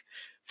like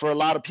for a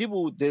lot of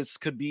people, this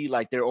could be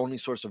like their only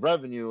source of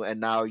revenue. And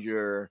now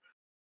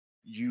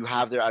you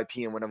have their IP,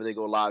 and whenever they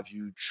go live,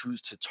 you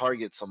choose to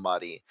target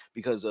somebody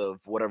because of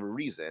whatever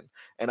reason.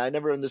 And I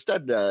never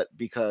understood that,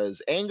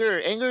 because anger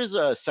is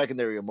a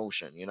secondary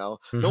emotion. No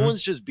Mm-hmm.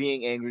 one's just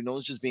being angry. No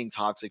one's just being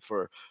toxic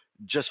for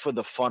just for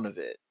the fun of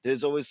it.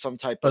 There's always some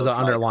type There's an of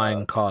like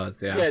underlying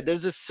cause, yeah. yeah,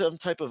 there's some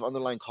type of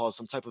underlying cause,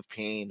 some type of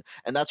pain.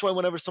 And that's why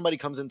whenever somebody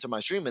comes into my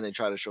stream and they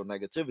try to show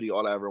negativity,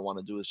 all I ever want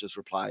to do is just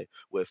reply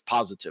with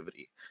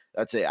positivity.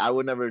 That's it. I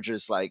would never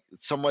just like,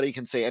 somebody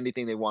can say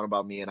anything they want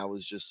about me, and I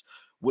was just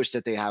wish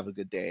that they have a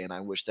good day, and I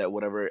wish that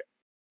whatever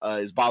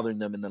is bothering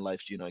them in their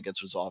life, it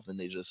gets resolved, and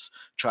they just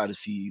try to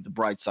see the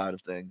bright side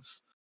of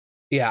things.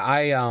 Yeah,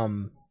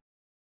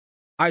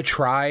 I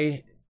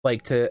try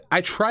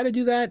to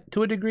do that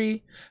to a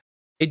degree.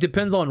 it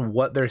depends on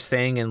what they're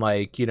saying, and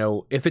like, you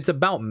know, if it's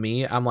about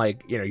me, I'm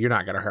like, you know, you're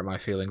not gonna hurt my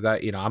feelings.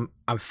 You know,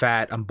 I'm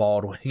fat, I'm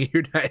bald.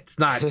 You're not, it's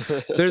not.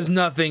 There's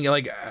nothing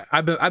like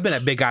I've been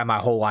a big guy my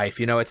whole life.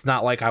 You know, it's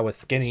not like I was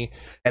skinny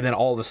and then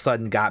all of a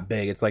sudden got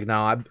big. It's like,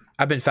 no,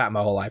 I've been fat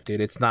my whole life,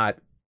 dude. It's not.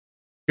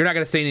 You're not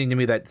gonna say anything to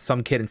me that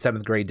some kid in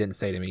 7th grade didn't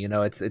say to me. You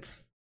know, it's,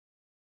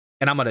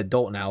 and I'm an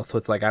adult now, so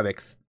it's like I've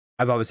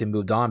obviously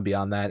moved on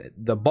beyond that.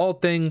 The bald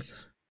thing,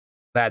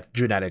 that's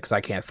genetics.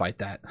 I can't fight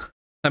that.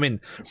 I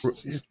mean,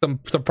 some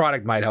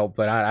product might help,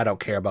 but I don't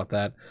care about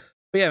that.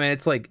 But yeah, man,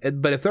 it's like,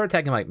 but if they're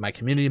attacking like my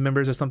community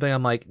members or something,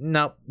 I'm like,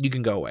 no, you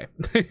can go away.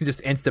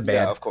 Just insta ban.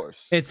 Yeah, of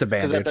course. Insta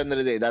ban. Because at the end of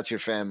the day, that's your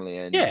family,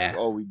 and yeah,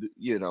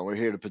 you know, we're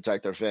here to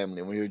protect our family,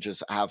 and we're here to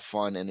just have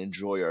fun and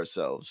enjoy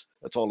ourselves.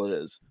 That's all it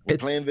is. We're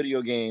playing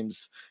video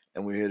games,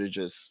 and we're here to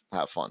just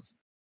have fun.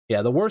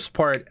 Yeah, the worst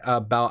part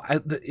about,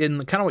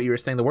 in kind of what you were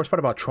saying, the worst part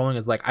about trolling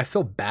is like I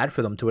feel bad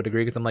for them to a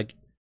degree, because I'm like,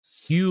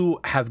 you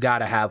have got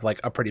to have like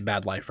a pretty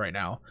bad life right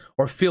now,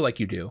 or feel like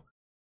you do,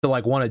 to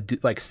like want to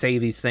do, like say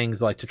these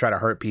things like to try to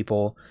hurt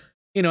people,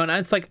 you know. And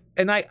it's like,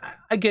 and I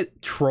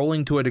get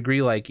trolling to a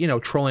degree, like, you know,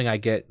 trolling, I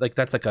get like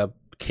that's like a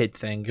kid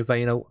thing, because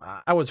you know,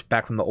 I was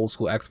back from the old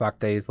school Xbox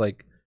days,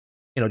 like,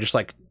 you know, just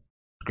like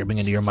screaming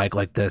into your mic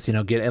like this, you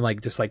know, and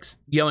like just like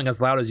yelling as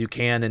loud as you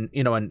can, and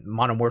you know, in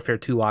Modern Warfare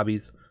 2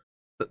 lobbies,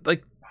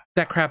 like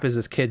that crap is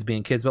just kids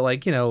being kids. But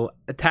like, you know,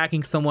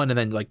 attacking someone and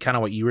then like kind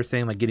of what you were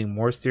saying, like getting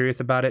more serious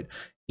about it,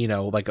 you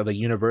know, like the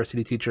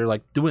university teacher,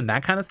 like doing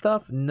that kind of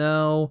stuff,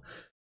 no,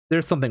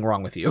 there's something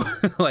wrong with you.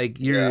 Like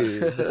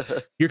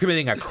you're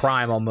committing a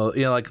crime almost,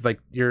 you know, like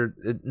you're,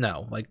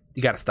 no, like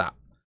you gotta stop.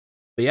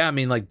 But yeah, I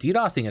mean, like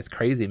DDoSing is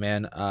crazy,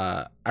 man.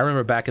 I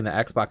remember back in the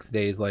Xbox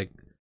days, like,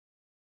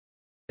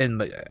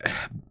 and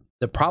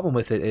the problem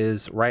with it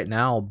is right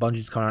now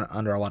Bungie's coming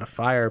under a lot of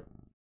fire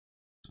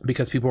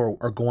because people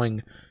are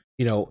going,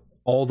 you know,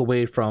 all the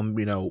way from,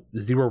 you know,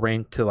 0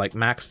 rank to like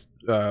max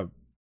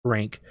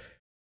rank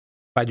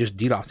by just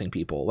DDoSing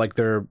people. Like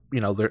they're,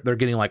 you know, they're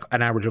getting like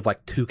an average of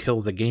like 2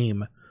 kills a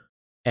game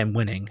and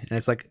winning. And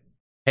it's like,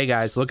 hey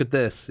guys, look at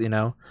this, you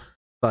know.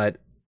 But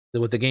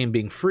with the game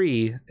being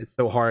free, it's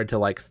so hard to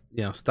like,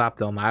 you know, stop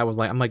them.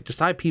 I'm like,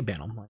 just IP ban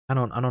them. Like, I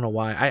don't know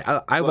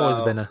why. I've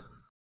always been a.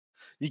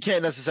 You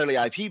can't necessarily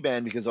IP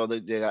ban, because all they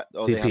have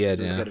to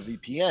do is get a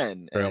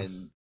VPN,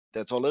 and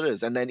that's all it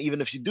is. And then even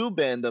if you do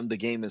ban them, the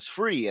game is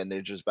free, and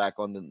they're just back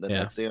on the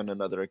next day on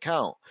another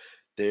account.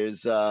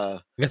 There's I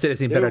guess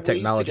it's better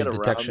technology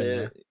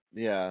detection.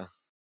 Yeah,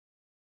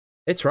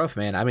 it's rough,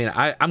 man. I mean,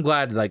 I'm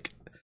glad, like,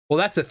 well,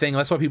 that's the thing.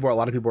 That's why a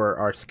lot of people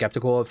are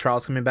skeptical of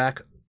Trials coming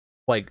back.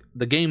 Like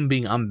the game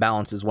being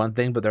unbalanced is one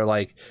thing, but they're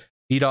like,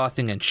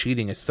 DDoSing and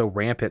cheating is so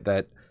rampant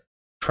that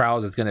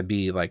Trials is going to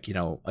be like, you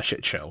know, a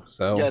shit show.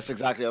 So yes,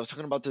 exactly. I was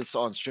talking about this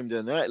on stream the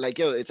other night. Like,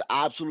 yo, it's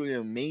absolutely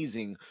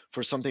amazing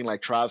for something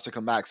like Trials to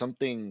come back.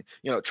 Something,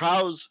 you know,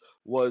 Trials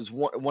was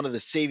one of the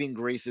saving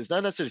graces,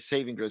 not necessarily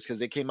saving grace, because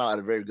they came out at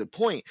a very good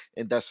point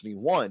in Destiny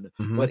 1,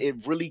 but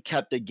it really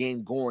kept the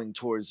game going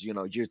towards, you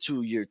know, year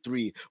 2, year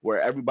 3,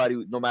 where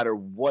everybody, no matter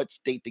what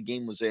state the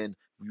game was in,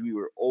 we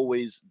were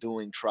always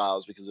doing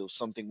Trials because it was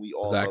something we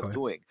all love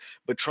doing.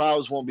 But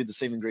Trials won't be the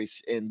saving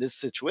grace in this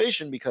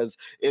situation, because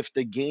if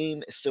the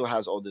game still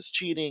has all this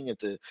cheating, if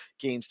the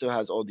game still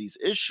has all these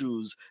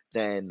issues,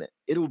 then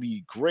it'll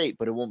be great,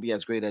 but it won't be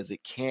as great as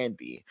it can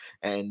be.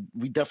 And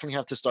we definitely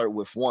have to start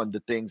with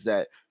the things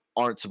that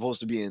aren't supposed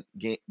to be in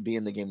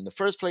the game in the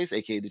first place,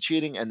 aka the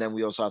cheating. And then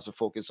we also have to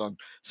focus on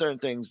certain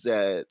things,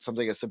 that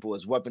something as simple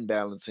as weapon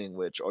balancing,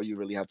 which all you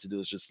really have to do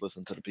is just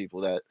listen to the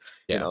people that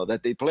you know,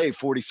 that they play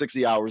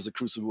 40-60 hours of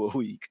Crucible a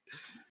week.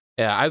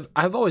 Yeah,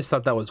 I've always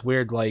thought that was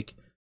weird. Like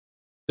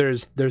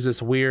there's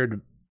this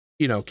weird,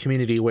 you know,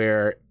 community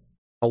where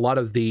a lot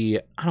of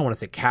the, I don't want to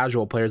say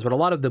casual players, but a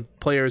lot of the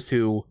players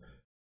who,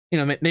 you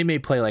know, they may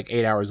play like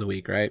 8 hours a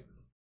week, right?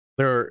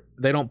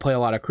 They don't play a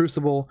lot of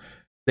Crucible.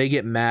 They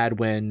get mad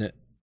when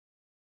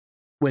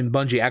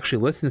Bungie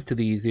actually listens to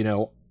these, you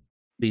know,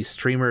 these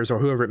streamers or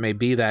whoever it may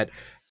be that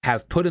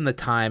have put in the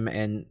time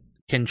and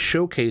can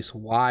showcase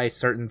why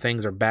certain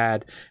things are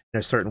bad in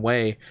a certain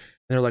way. And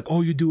they're like,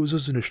 all you do is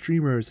listen to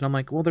streamers. And I'm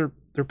like, well,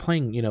 they're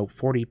playing, you know,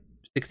 40,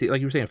 60, like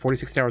you were saying, 40,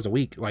 60 hours a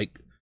week. Like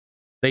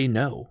they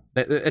know.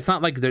 It's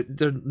not like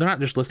they're not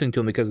just listening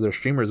to them because they're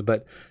streamers,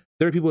 but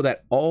there are people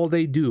that all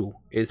they do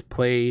is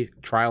play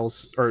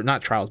Trials, or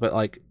not Trials, but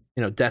like,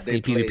 you know,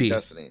 Destiny PvP.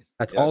 Destiny.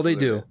 That's all they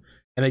do,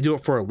 and they do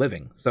it for a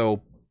living.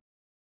 So,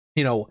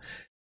 you know,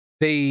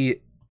 there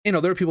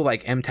are people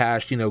like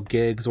MTash, you know,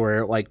 Gigs,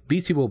 where like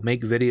these people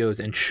make videos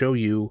and show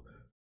you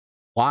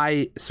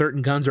why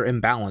certain guns are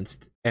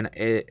imbalanced. And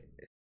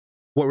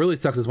what really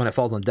sucks is when it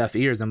falls on deaf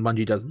ears and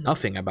Bungie does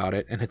nothing about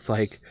it. And it's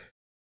like,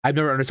 I've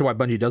never understood why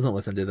Bungie doesn't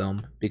listen to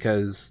them,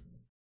 because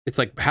it's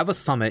like, have a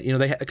summit, you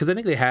know, because I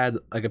think they had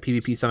like a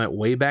PvP summit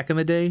way back in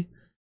the day.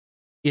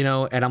 You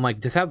know, and I'm like,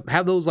 just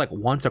have those like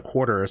once a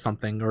quarter or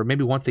something, or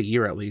maybe once a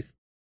year at least.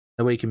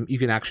 That way you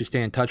can actually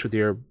stay in touch with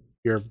your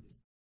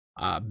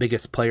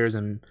biggest players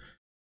and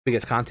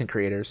biggest content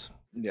creators.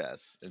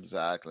 Yes,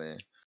 exactly.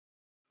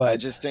 I But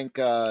just think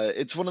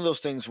it's one of those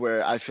things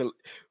where I feel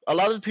a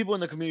lot of the people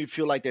in the community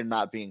feel like they're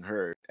not being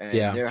heard, and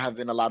yeah, there have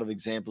been a lot of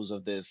examples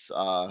of this,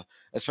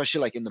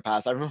 especially like in the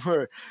past. I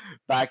remember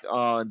back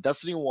on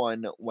Destiny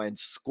One when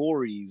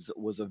Scories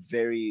was a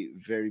very,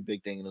 very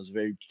big thing, and it was a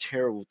very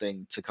terrible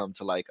thing to come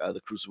to like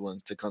the Crucible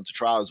and to come to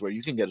trials where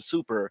you can get a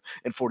super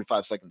in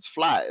 45 seconds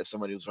flat if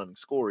somebody was running I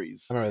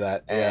Scories, remember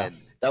that. Yeah. and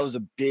that was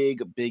a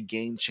big, big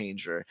game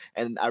changer.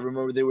 And I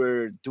remember they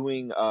were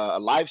doing a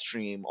live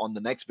stream on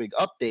the next big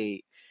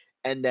update,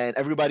 and then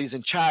everybody's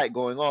in chat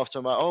going off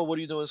talking about, oh, what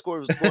are you doing,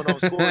 Scories? What's going on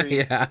with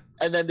Scories? Yeah.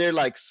 And then they're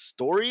like,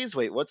 stories?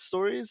 Wait, what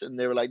stories? And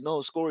they were like,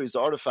 no, Scories, the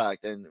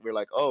artifact. And we're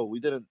like, oh,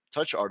 we didn't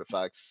touch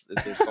artifacts.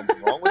 Is there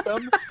something wrong with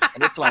them?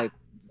 And it's like,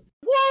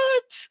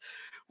 what?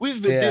 We've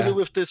been Yeah. dealing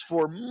with this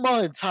for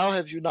months. How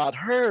have you not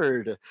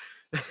heard?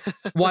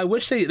 Well, I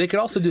wish they could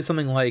also do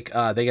something like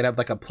they could have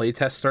like a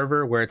playtest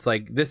server where it's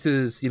like, this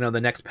is, you know,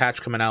 the next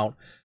patch coming out.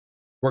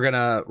 We're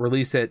gonna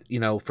release it, you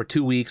know, for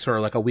 2 weeks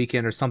or like a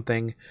weekend or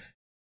something.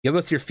 Give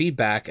us your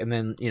feedback, and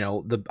then, you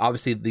know,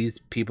 obviously these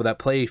people that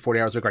play 40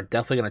 hours a week are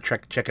definitely gonna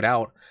check it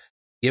out.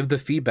 Give the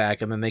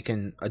feedback, and then they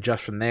can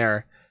adjust from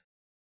there.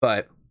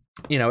 But,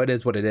 you know, it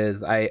is what it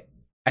is. I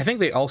think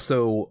they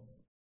also,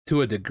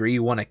 to a degree,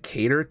 want to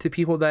cater to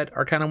people that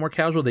are kind of more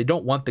casual. They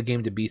don't want the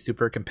game to be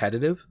super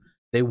competitive.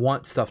 They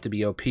want stuff to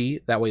be OP.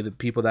 That way the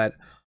people that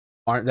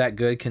aren't that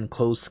good can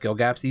close skill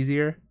gaps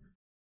easier.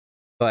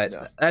 But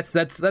Yeah. that's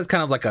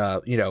kind of like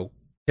a, you know,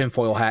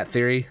 tinfoil hat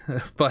theory.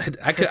 But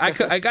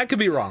I could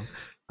be wrong.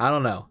 I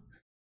don't know.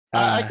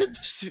 I could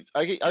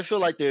I feel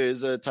like there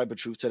is a type of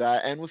truth to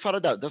that, and without a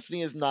doubt,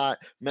 Destiny is not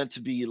meant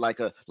to be like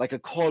a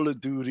Call of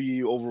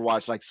Duty,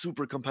 Overwatch, like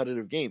super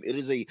competitive game. It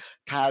is a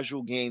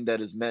casual game that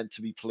is meant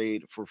to be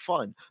played for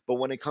fun. But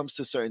when it comes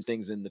to certain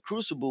things in the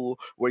Crucible,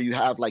 where you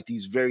have like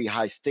these very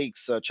high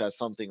stakes, such as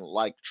something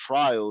like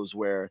Trials,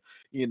 where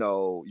you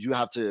know you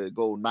have to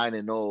go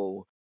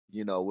 9-0,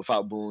 you know,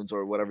 without boons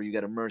or whatever, you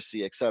get a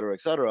mercy, etc.,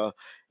 etc.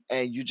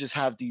 And you just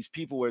have these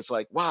people where it's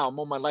like, wow, I'm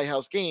on my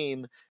lighthouse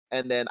game,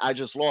 and then I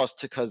just lost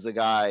because the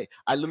guy.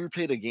 I literally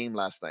played a game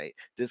last night.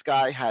 This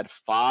guy had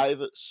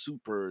 5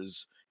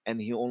 supers,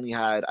 and he only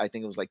had, I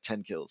think it was like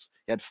 10 kills.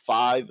 He had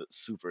 5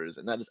 supers,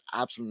 and that is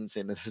absolutely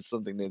insane. That is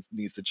something that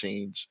needs to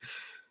change.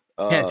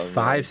 He had Oh man,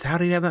 5. How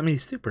did he have that many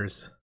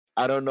supers?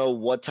 I don't know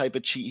what type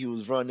of cheat he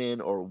was running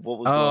or what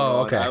was going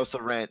Oh, on. I okay. also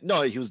ran.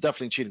 No, he was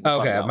definitely cheating without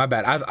a Okay, my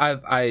doubt.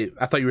 bad.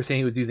 I thought you were saying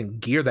he was using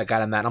gear that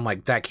got him that. And I'm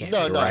like, that can't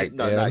No, be no, right,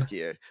 no, dude. not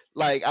gear.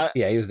 Like I,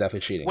 Yeah, he was definitely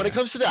cheating. when it Yeah.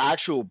 comes to the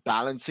actual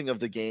balancing of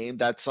the game,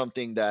 that's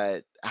something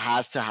that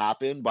has to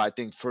happen. But I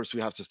think first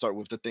we have to start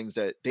with the things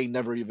that they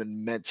never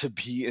even meant to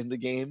be in the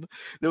game.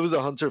 There was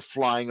a hunter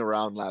flying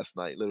around last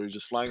night, literally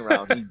just flying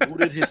around. He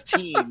booted his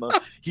team.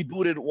 He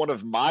booted one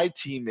of my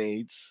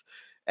teammates.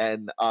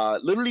 And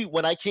literally,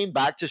 when I came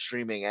back to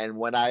streaming, and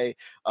when I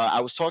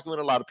was talking with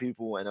a lot of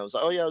people, and I was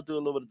like, oh yeah, I'll do a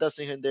little bit of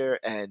Destiny here and there,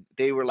 and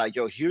they were like,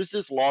 yo, here's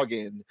this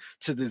login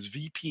to this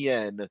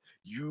VPN.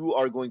 You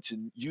are going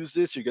to use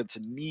this. You're going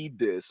to need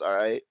this. All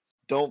right.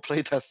 Don't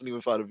play Destiny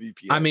without a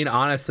VPN. I mean,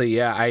 honestly,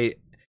 yeah.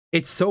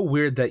 It's so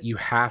weird that you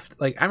have to,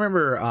 like. I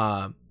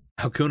remember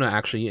Hakuna,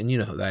 actually, and you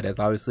know who that is.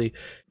 Obviously,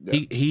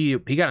 Yeah. he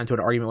got into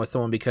an argument with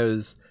someone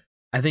because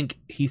I think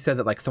he said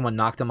that like someone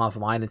knocked him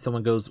offline, and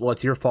someone goes, "Well,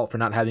 it's your fault for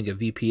not having a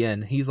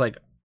VPN." He's like,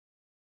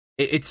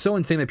 it's so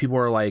insane that people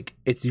are like,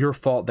 "It's your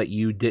fault that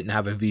you didn't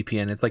have a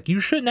VPN." It's like,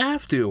 you shouldn't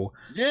have to.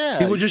 Yeah.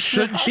 People you just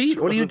shouldn't have cheat.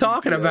 to What are you have a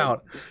talking VPN.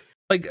 about?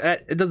 Like,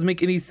 it doesn't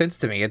make any sense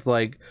to me. It's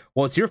like,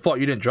 well, it's your fault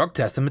you didn't drug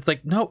test him. It's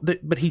like, no,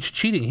 but he's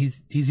cheating.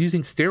 He's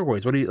using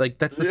steroids. What do you like?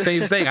 That's the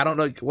same thing. I don't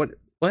know what.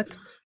 But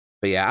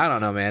yeah, I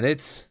don't know, man.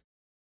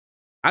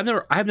 I've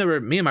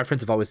never. Me and my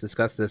friends have always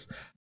discussed this.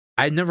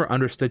 I never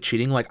understood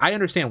cheating. Like, I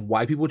understand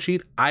why people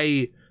cheat.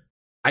 I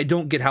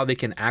don't get how they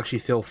can actually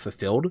feel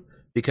fulfilled,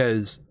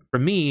 because for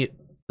me,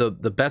 the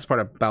best part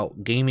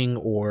about gaming,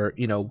 or,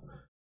 you know,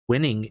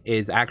 winning,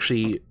 is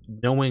actually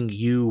knowing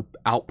you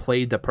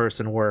outplayed the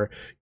person, or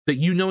that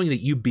you knowing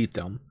that you beat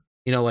them.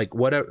 You know, like,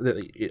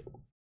 whatever,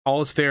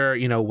 all is fair,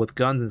 you know, with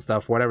guns and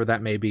stuff, whatever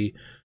that may be.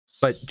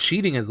 But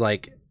cheating is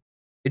like,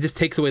 it just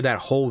takes away that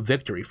whole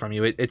victory from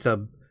you. It's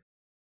a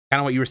kind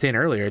of what you were saying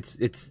earlier.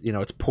 It's you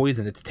know, it's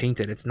poison. It's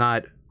tainted. It's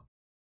not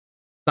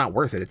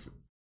worth it. It's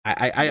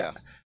Yeah.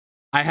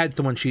 I had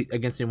someone cheat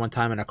against me one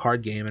time in a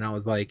card game, and I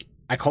was like,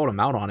 I called him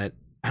out on it,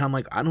 and I'm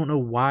like, I don't know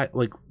why.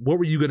 Like, what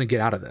were you gonna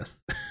get out of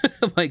this?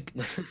 Like,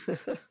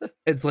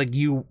 it's like,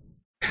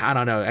 I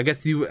don't know. I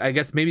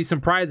guess maybe some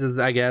prizes.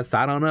 I guess,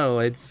 I don't know.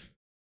 It's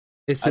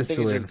I just think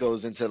it weird. just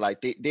goes into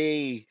like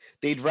they'd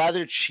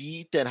rather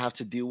cheat than have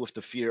to deal with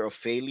the fear of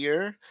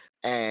failure,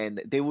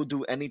 and they will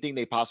do anything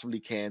they possibly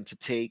can to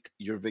take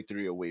your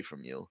victory away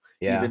from you,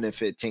 Yeah, even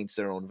if it taints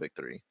their own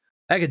victory.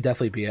 that could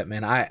definitely be it,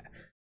 man.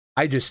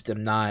 I just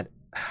am not.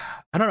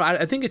 I don't know.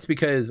 I think it's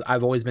because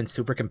I've always been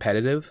super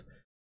competitive,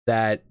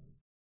 that,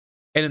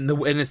 and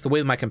it's the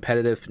way my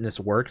competitiveness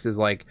works is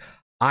like,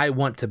 I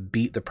want to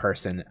beat the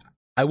person.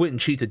 I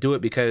wouldn't cheat to do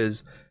it,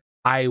 because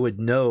I would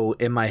know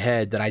in my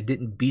head that I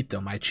didn't beat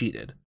them. I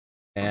cheated,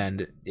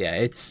 and yeah,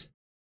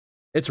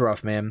 it's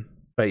rough, man.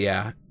 But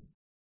yeah,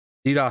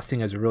 DDoS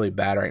thing is really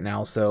bad right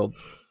now. So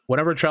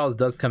whenever Trials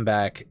does come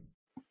back,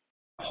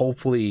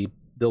 hopefully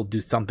they'll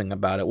do something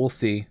about it. We'll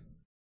see.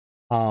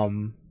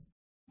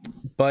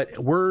 But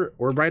we're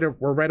right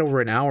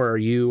over an hour. Are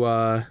you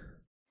I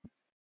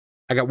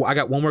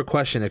got one more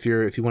question if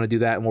you want to do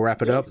that, and we'll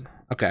wrap it up.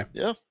 Okay.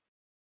 Yeah.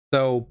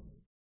 So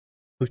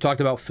we've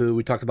talked about food,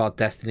 we talked about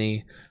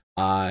Destiny.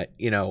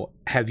 You know,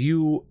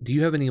 do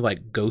you have any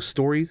like ghost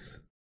stories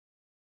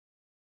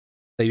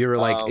that you ever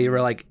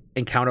like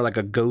encounter like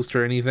a ghost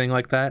or anything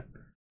like that?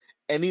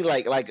 Any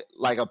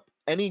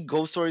any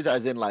ghost stories,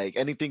 as in like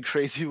anything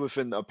crazy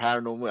within a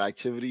paranormal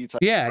activity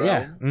type Yeah, yeah.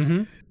 realm?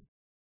 Mm-hmm.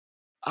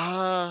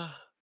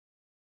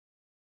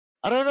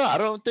 I don't know. I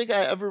don't think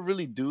I ever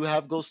really do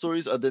have ghost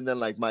stories other than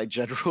like my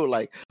general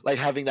like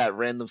having that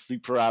random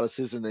sleep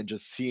paralysis and then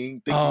just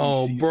thinking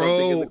Oh, you see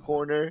something in the bro.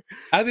 corner.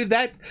 I mean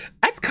that's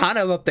kind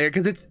of up there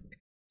because it's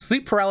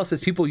sleep paralysis.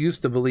 People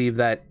used to believe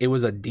that it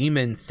was a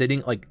demon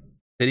sitting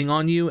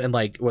on you and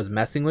like was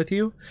messing with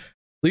you.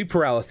 Sleep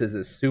paralysis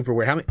is super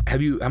weird. How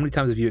many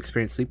times have you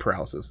experienced sleep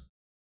paralysis?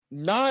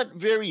 Not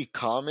very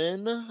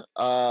common.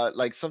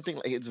 Like something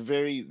like it's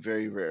very,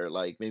 very rare.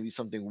 Like maybe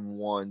something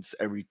once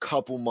every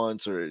couple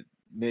months or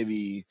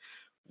maybe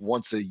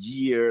once a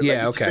year. Like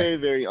Yeah, it's okay. very,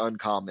 very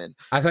uncommon.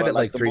 I've had But it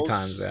like like 3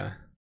 times, yeah.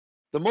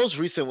 the most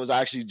recent was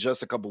actually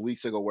just a couple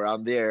weeks ago where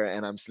I'm there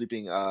and I'm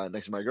sleeping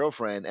next to my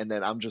girlfriend and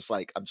then I'm just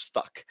like I'm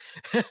stuck.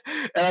 And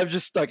I'm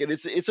just stuck. And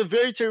it's a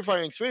very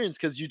terrifying experience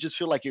because you just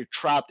feel like you're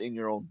trapped in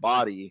your own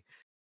body.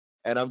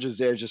 And I'm just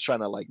there just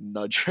trying to like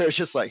nudge her,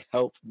 just like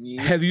help me.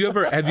 Have you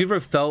ever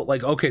felt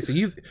like, okay, so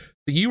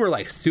you were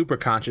like super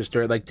conscious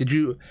during, like, have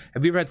you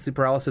ever had sleep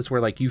paralysis where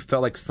like you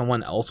felt like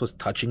someone else was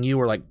touching you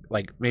or like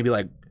maybe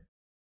like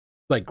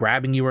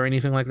grabbing you or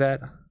anything like that?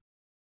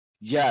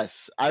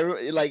 Yes,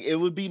 like it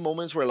would be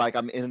moments where like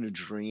I'm in a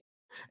dream,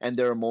 and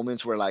there are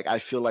moments where like I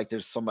feel like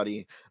there's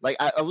somebody like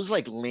I was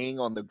like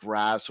laying on the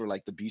grass or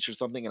like the beach or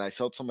something, and I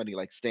felt somebody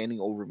like standing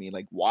over me,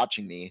 like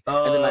watching me,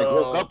 and then I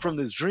woke Oh, up from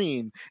this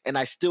dream, and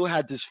I still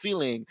had this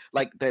feeling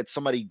like that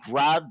somebody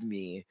grabbed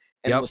me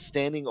and yep. was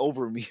standing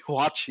over me,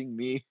 watching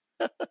me.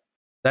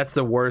 That's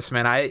the worst,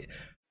 man. I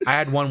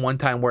had one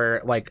time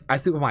where like I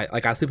sleep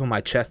on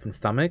my chest and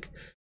stomach.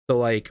 So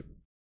like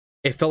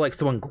it felt like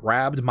someone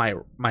grabbed my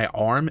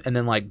arm and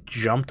then like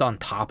jumped on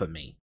top of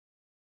me.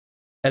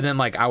 And then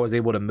like I was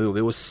able to move.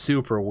 It was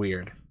super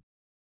weird.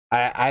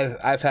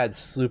 I've had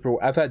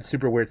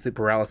super weird sleep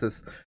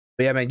paralysis.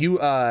 But yeah, man, you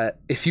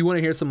if you want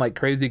to hear some like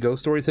crazy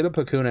ghost stories, hit up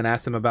Pakun and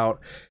ask him about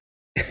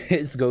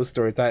his ghost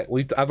stories.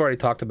 I've already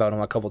talked about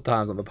him a couple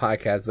times on the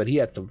podcast, but he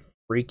had some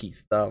freaky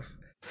stuff.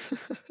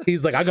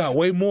 He's like, I got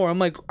way more. I'm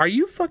like, are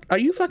you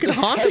fucking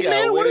haunted,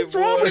 man? What is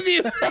wrong with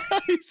you?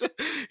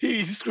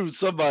 He screwed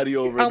somebody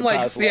over. I'm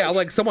like, yeah,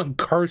 like someone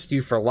cursed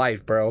you for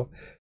life, bro.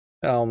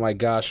 Oh my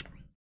gosh.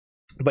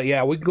 But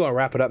yeah, we can go and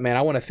wrap it up, man.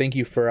 I want to thank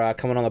you for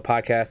coming on the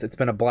podcast. It's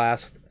been a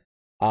blast.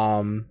 I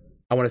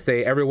want to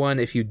say, everyone,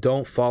 if you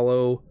don't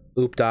follow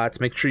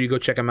Oopdots, make sure you go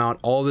check him out.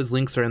 All of his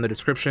links are in the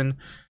description.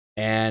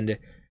 And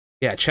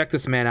yeah, check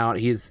this man out.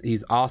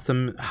 He's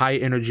awesome, high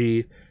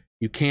energy.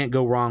 You can't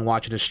go wrong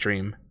watching his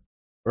stream.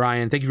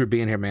 Ryan, thank you for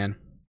being here, man.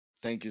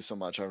 Thank you so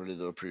much. I really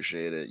do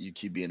appreciate it. You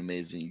keep being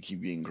amazing. You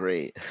keep being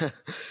great.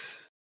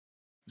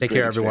 Take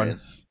care, everyone.